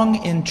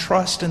strong in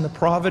trust in the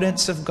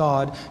providence of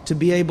God to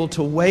be able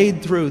to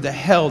wade through the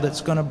hell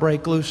that's going to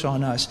break loose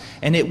on us.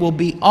 And it will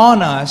be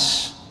on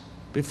us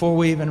before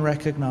we even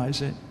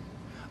recognize it.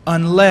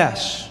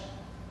 Unless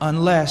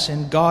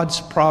in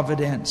God's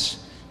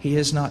providence, He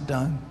is not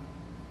done.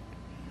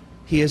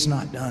 He is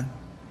not done.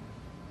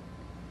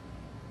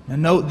 Now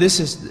note, this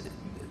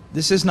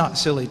is not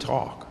silly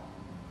talk.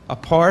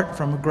 Apart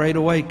from a great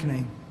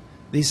awakening,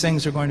 these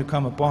things are going to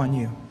come upon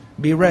you.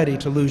 Be ready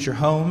to lose your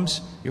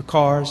homes, your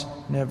cars,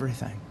 and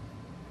everything.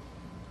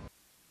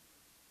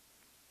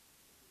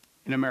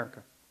 In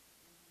America.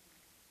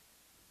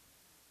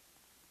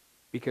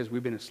 Because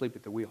we've been asleep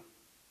at the wheel.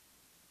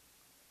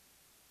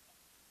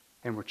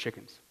 And we're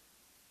chickens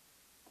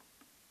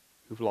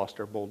who've lost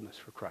our boldness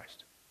for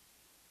Christ.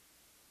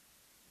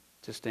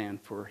 To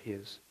stand for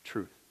His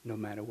truth, no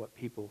matter what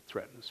people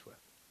threaten us with.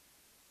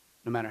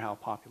 No matter how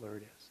popular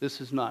it is.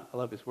 This is not, I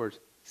love His words,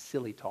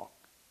 silly talk.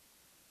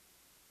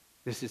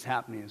 This is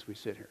happening as we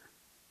sit here.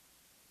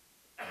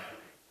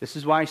 This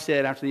is why I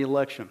said after the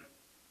election,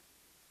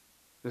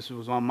 this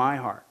was on my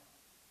heart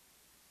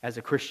as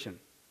a Christian,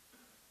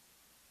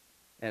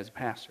 as a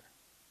pastor.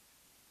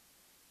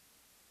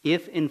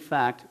 If, in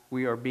fact,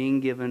 we are being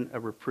given a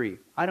reprieve,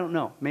 I don't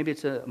know. Maybe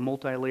it's a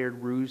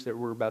multi-layered ruse that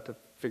we're about to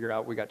figure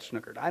out. We got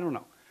snookered. I don't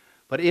know.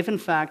 But if, in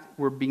fact,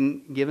 we're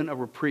being given a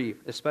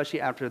reprieve,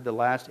 especially after the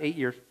last 8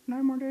 years,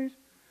 9 more days,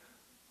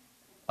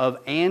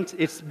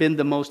 it's been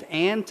the most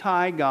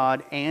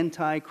anti-God,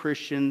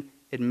 anti-Christian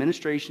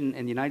administration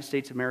in the United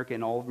States of America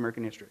in all of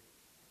American history.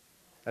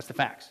 That's the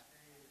facts.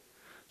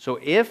 So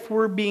if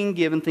we're being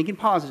given, thinking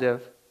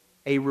positive,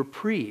 a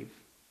reprieve,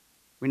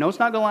 we know it's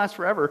not going to last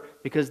forever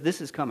because this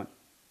is coming.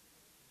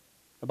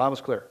 The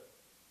Bible's clear.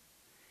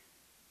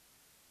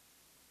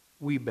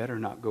 We better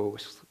not go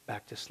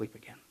back to sleep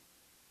again.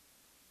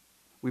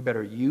 We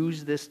better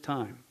use this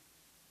time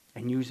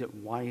and use it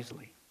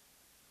wisely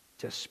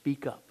to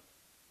speak up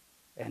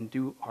and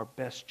do our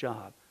best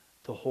job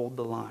to hold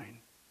the line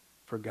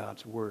for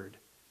God's Word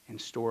and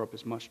store up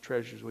as much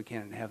treasure as we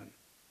can in heaven.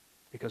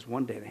 Because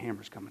one day the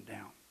hammer's coming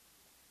down.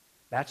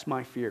 That's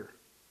my fear,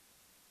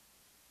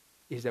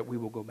 is that we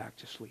will go back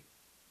to sleep.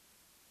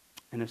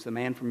 And as the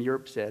man from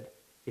Europe said,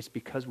 it's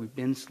because we've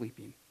been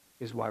sleeping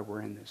is why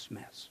we're in this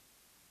mess.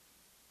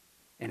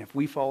 And if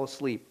we fall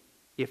asleep,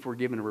 if we're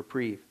given a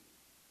reprieve,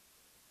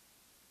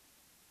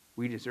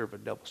 we deserve a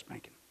double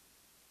spanking.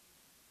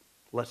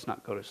 Let's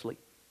not go to sleep.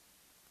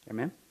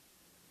 Amen?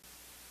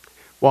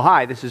 Well,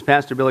 hi, this is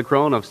Pastor Billy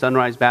Crone of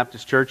Sunrise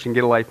Baptist Church and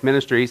Get a Life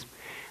Ministries,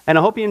 and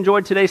I hope you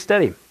enjoyed today's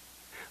study.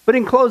 But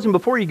in closing,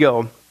 before you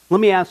go, let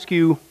me ask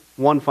you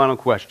one final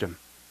question.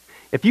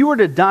 If you were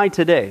to die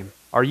today,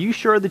 are you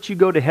sure that you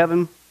go to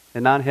heaven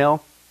and not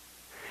hell?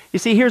 You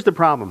see, here's the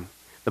problem.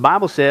 The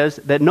Bible says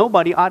that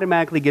nobody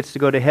automatically gets to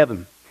go to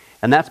heaven,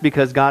 and that's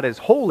because God is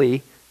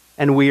holy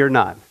and we are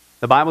not.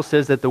 The Bible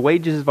says that the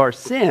wages of our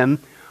sin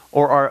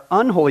or our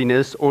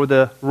unholiness or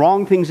the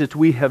wrong things that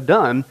we have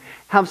done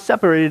have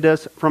separated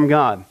us from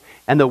God.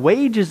 And the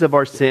wages of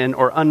our sin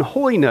or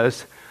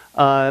unholiness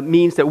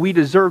means that we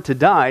deserve to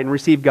die and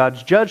receive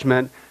God's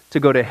judgment to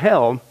go to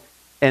hell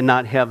and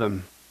not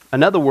heaven.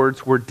 In other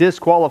words, we're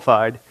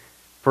disqualified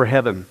for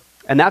heaven.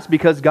 And that's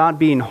because God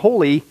being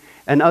holy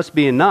and us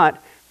being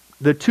not,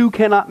 the two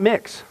cannot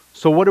mix.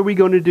 So what are we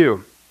going to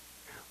do?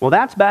 Well,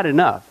 that's bad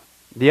enough.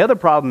 The other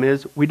problem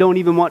is we don't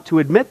even want to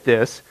admit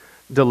this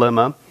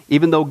dilemma,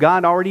 even though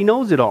God already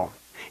knows it all.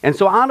 And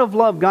so out of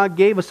love, God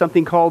gave us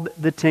something called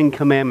the 10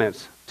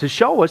 Commandments to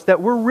show us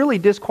that we're really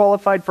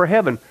disqualified for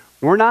heaven.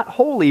 We're not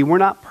holy. We're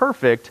not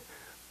perfect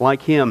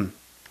like Him.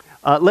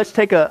 Let's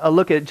take a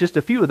look at just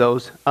a few of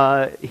those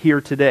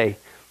here today.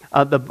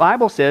 The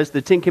Bible says,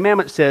 the 10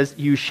 Commandments says,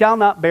 you shall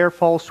not bear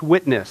false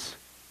witness.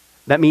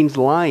 That means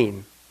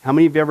lying. How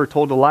many of you ever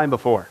told a lie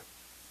before?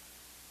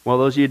 Well,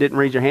 those of you who didn't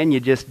raise your hand, you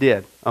just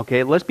did.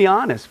 Okay, let's be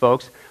honest,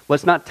 folks.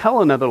 Let's not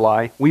tell another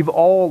lie. We've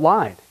all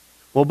lied.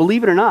 Well,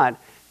 believe it or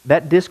not,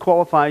 that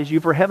disqualifies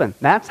you for heaven.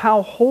 That's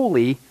how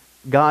holy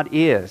God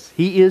is.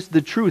 He is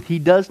the truth. He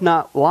does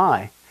not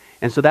lie.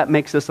 And so that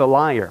makes us a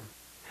liar.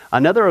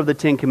 Another of the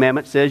 10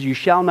 Commandments says, you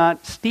shall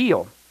not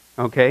steal.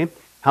 Okay?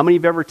 How many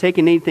of you have ever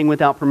taken anything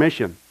without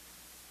permission?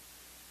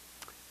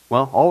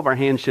 Well, all of our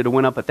hands should have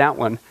went up at that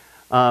one.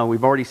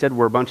 We've already said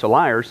we're a bunch of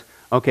liars.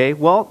 Okay,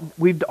 well,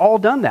 we've all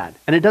done that.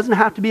 And it doesn't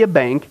have to be a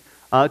bank.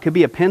 It could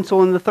be a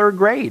pencil in the 3rd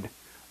grade.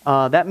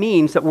 That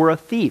means that we're a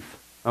thief.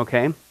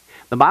 Okay?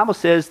 The Bible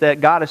says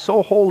that God is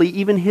so holy,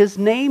 even His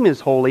name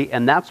is holy.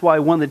 And that's why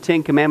one of the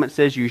 10 Commandments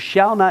says, you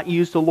shall not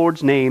use the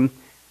Lord's name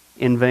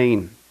in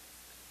vain.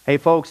 Hey,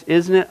 folks,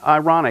 isn't it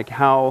ironic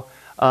how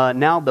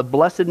now the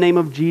blessed name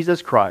of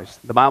Jesus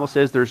Christ, the Bible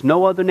says there's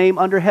no other name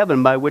under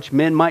heaven by which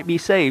men might be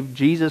saved,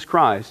 Jesus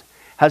Christ,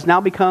 has now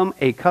become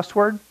a cuss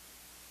word?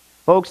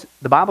 Folks,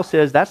 the Bible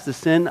says that's the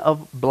sin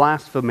of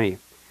blasphemy.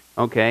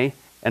 Okay?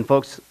 And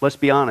folks, let's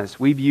be honest.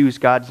 We've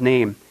used God's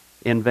name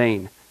in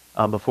vain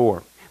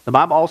before. The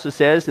Bible also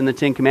says in the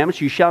Ten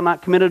Commandments, you shall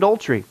not commit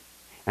adultery.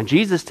 And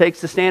Jesus takes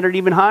the standard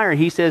even higher.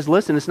 He says,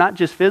 listen, it's not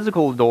just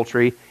physical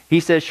adultery. He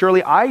says,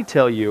 surely I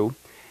tell you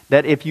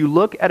that if you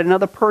look at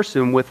another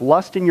person with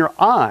lust in your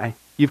eye,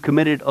 you've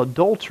committed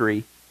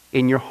adultery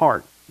in your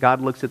heart.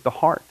 God looks at the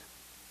heart.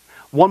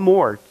 One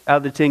more out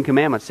of the Ten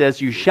Commandments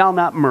says, you shall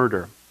not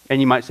murder. And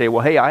you might say,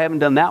 well, hey, I haven't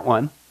done that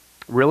one.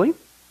 Really?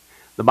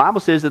 The Bible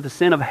says that the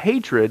sin of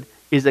hatred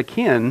is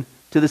akin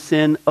to the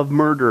sin of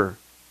murder.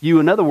 You,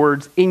 in other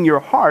words, in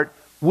your heart,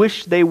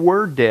 wish they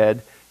were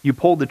dead. You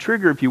pulled the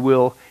trigger, if you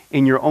will,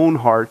 in your own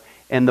heart.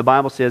 And the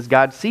Bible says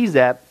God sees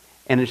that,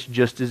 and it's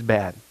just as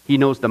bad. He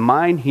knows the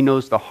mind, He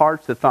knows the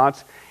hearts, the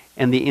thoughts,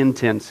 and the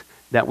intents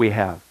that we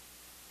have.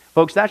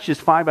 Folks, that's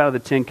just 5 out of the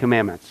 10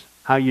 commandments.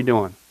 How you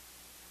doing?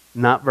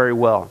 Not very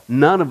well.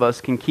 None of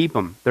us can keep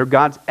them. They're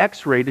God's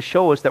x-ray to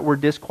show us that we're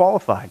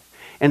disqualified.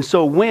 And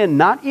so when,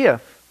 not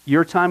if,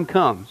 your time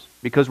comes,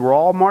 because we're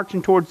all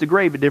marching towards the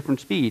grave at different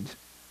speeds,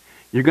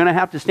 you're going to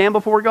have to stand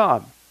before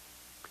God.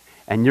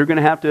 And you're going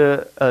to have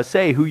to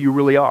say who you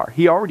really are.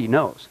 He already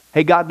knows.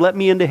 Hey, God, let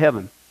me into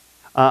heaven.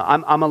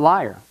 I'm a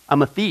liar.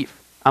 I'm a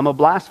thief. I'm a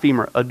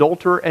blasphemer,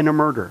 adulterer, and a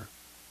murderer.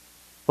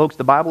 Folks,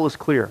 the Bible is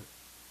clear.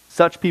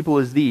 Such people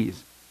as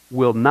these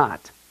will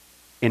not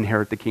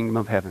inherit the kingdom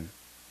of heaven.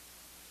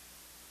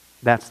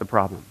 That's the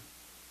problem.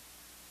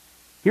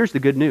 Here's the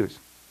good news.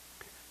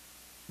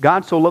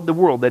 God so loved the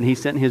world that He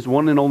sent His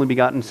one and only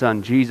begotten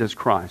Son, Jesus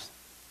Christ,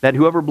 that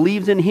whoever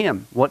believes in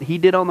Him, what He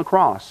did on the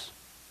cross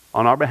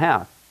on our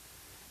behalf,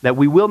 that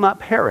we will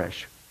not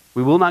perish,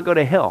 we will not go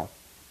to hell,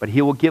 but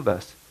He will give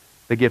us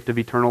the gift of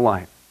eternal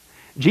life.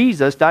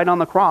 Jesus died on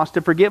the cross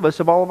to forgive us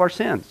of all of our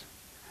sins.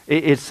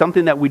 It's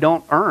something that we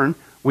don't earn.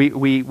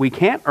 We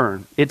can't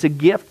earn. It's a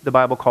gift, the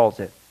Bible calls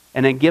it,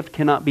 and a gift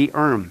cannot be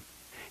earned.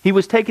 He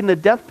was taking the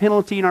death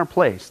penalty in our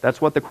place. That's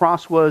what the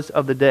cross was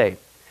of the day.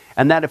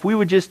 And that if we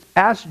would just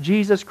ask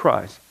Jesus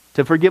Christ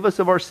to forgive us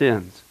of our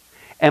sins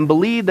and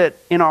believe that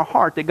in our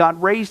heart that God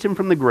raised Him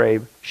from the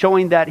grave,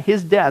 showing that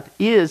His death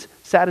is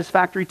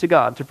satisfactory to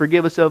God to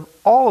forgive us of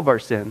all of our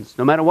sins,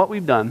 no matter what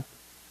we've done,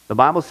 the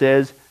Bible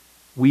says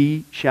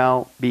we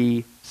shall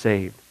be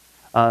saved.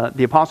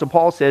 The Apostle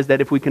Paul says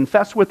that if we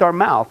confess with our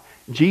mouth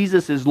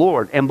Jesus is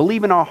Lord and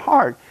believe in our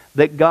heart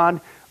that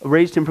God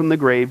raised Him from the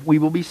grave, we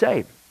will be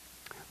saved.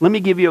 Let me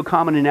give you a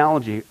common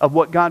analogy of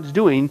what God's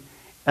doing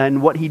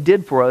and what He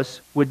did for us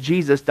with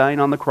Jesus dying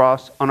on the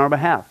cross on our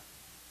behalf.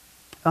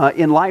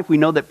 In life, we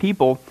know that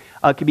people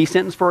can be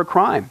sentenced for a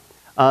crime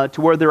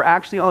to where they're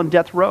actually on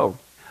death row.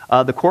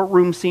 The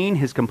courtroom scene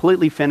has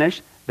completely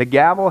finished. The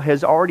gavel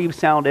has already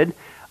sounded.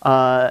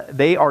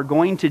 They are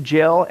going to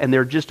jail, and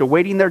they're just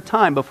awaiting their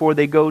time before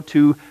they go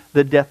to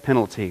the death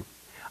penalty.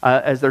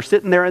 As they're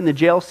sitting there in the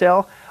jail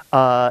cell,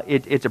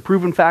 it's a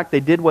proven fact they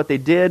did what they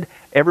did.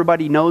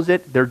 Everybody knows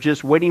it. They're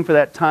just waiting for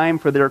that time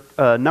for their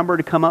number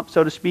to come up,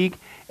 so to speak,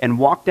 and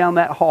walk down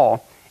that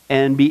hall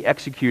and be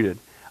executed.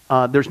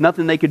 There's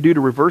nothing they could do to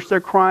reverse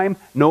their crime.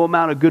 No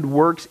amount of good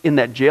works in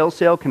that jail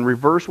cell can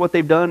reverse what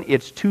they've done.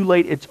 It's too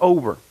late. It's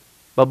over.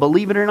 But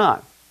believe it or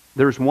not,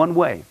 there's one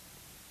way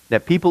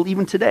that people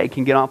even today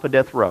can get off a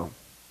death row.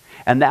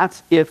 And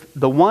that's if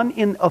the one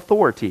in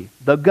authority,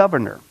 the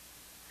governor,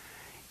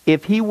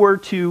 if he were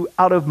to,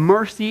 out of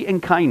mercy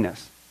and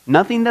kindness,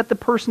 nothing that the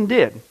person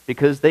did,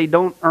 because they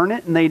don't earn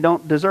it and they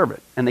don't deserve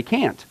it, and they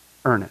can't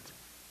earn it,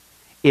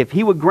 if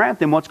he would grant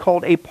them what's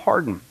called a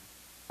pardon,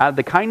 out of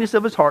the kindness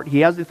of his heart,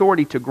 he has the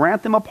authority to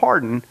grant them a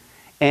pardon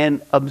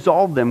and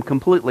absolve them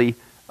completely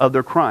of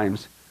their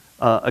crimes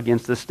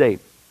against the state.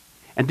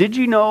 And did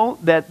you know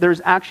that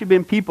there's actually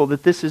been people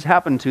that this has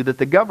happened to, that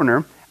the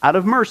governor, out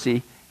of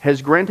mercy,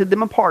 has granted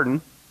them a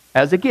pardon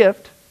as a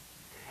gift,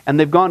 and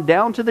they've gone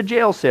down to the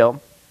jail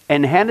cell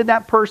and handed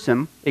that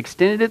person,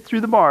 extended it through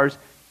the bars,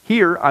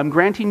 here, I'm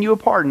granting you a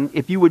pardon.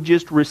 If you would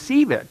just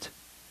receive it,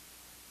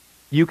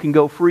 you can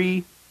go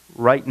free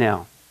right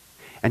now.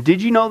 And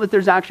did you know that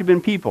there's actually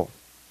been people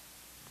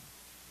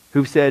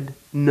who've said,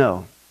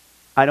 no,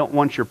 I don't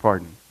want your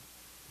pardon.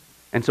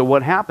 And so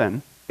what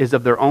happened is,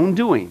 of their own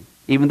doing,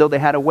 even though they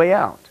had a way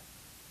out,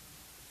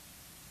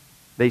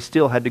 they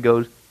still had to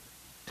go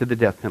to the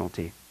death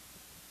penalty.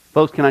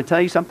 Folks, can I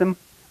tell you something?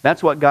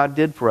 That's what God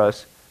did for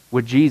us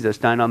with Jesus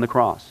dying on the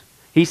cross.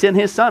 He sent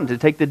His Son to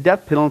take the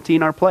death penalty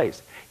in our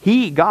place.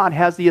 God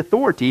has the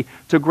authority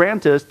to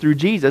grant us through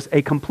Jesus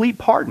a complete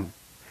pardon.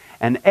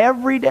 And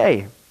every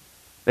day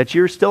that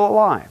you're still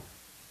alive,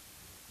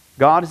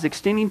 God is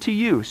extending to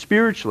you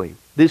spiritually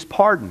this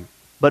pardon.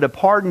 But a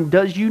pardon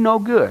does you no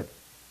good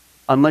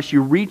unless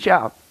you reach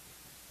out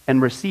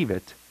and receive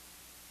it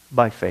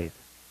by faith.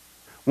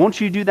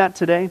 Won't you do that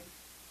today?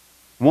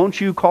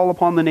 Won't you call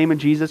upon the name of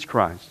Jesus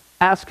Christ?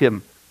 Ask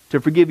Him to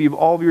forgive you of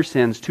all of your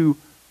sins, to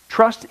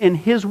trust in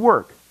His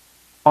work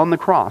on the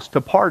cross to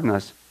pardon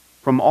us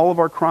from all of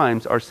our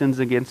crimes, our sins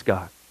against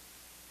God.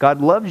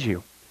 God loves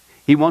you.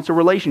 He wants a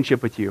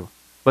relationship with you.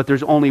 But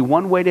there's only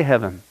one way to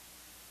heaven.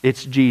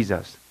 It's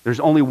Jesus. There's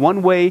only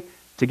one way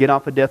to get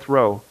off of death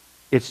row.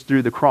 It's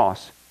through the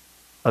cross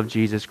of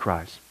Jesus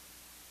Christ.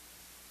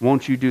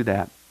 Won't you do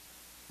that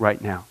right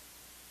now?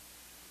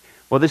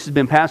 Well, this has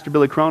been Pastor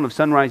Billy Crone of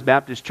Sunrise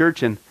Baptist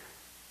Church and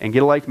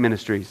Get a Life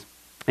Ministries.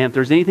 And if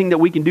there's anything that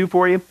we can do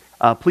for you,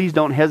 please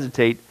don't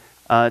hesitate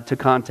to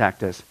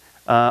contact us.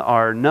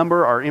 Our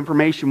number, our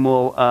information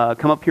will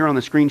come up here on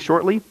the screen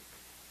shortly.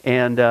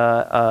 And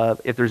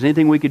if there's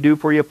anything we could do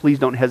for you, please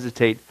don't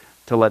hesitate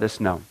to let us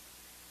know.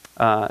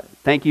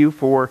 Thank you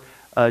for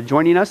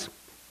joining us.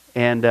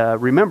 And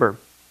remember,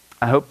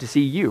 I hope to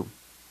see you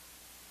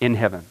in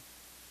heaven.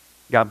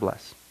 God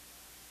bless.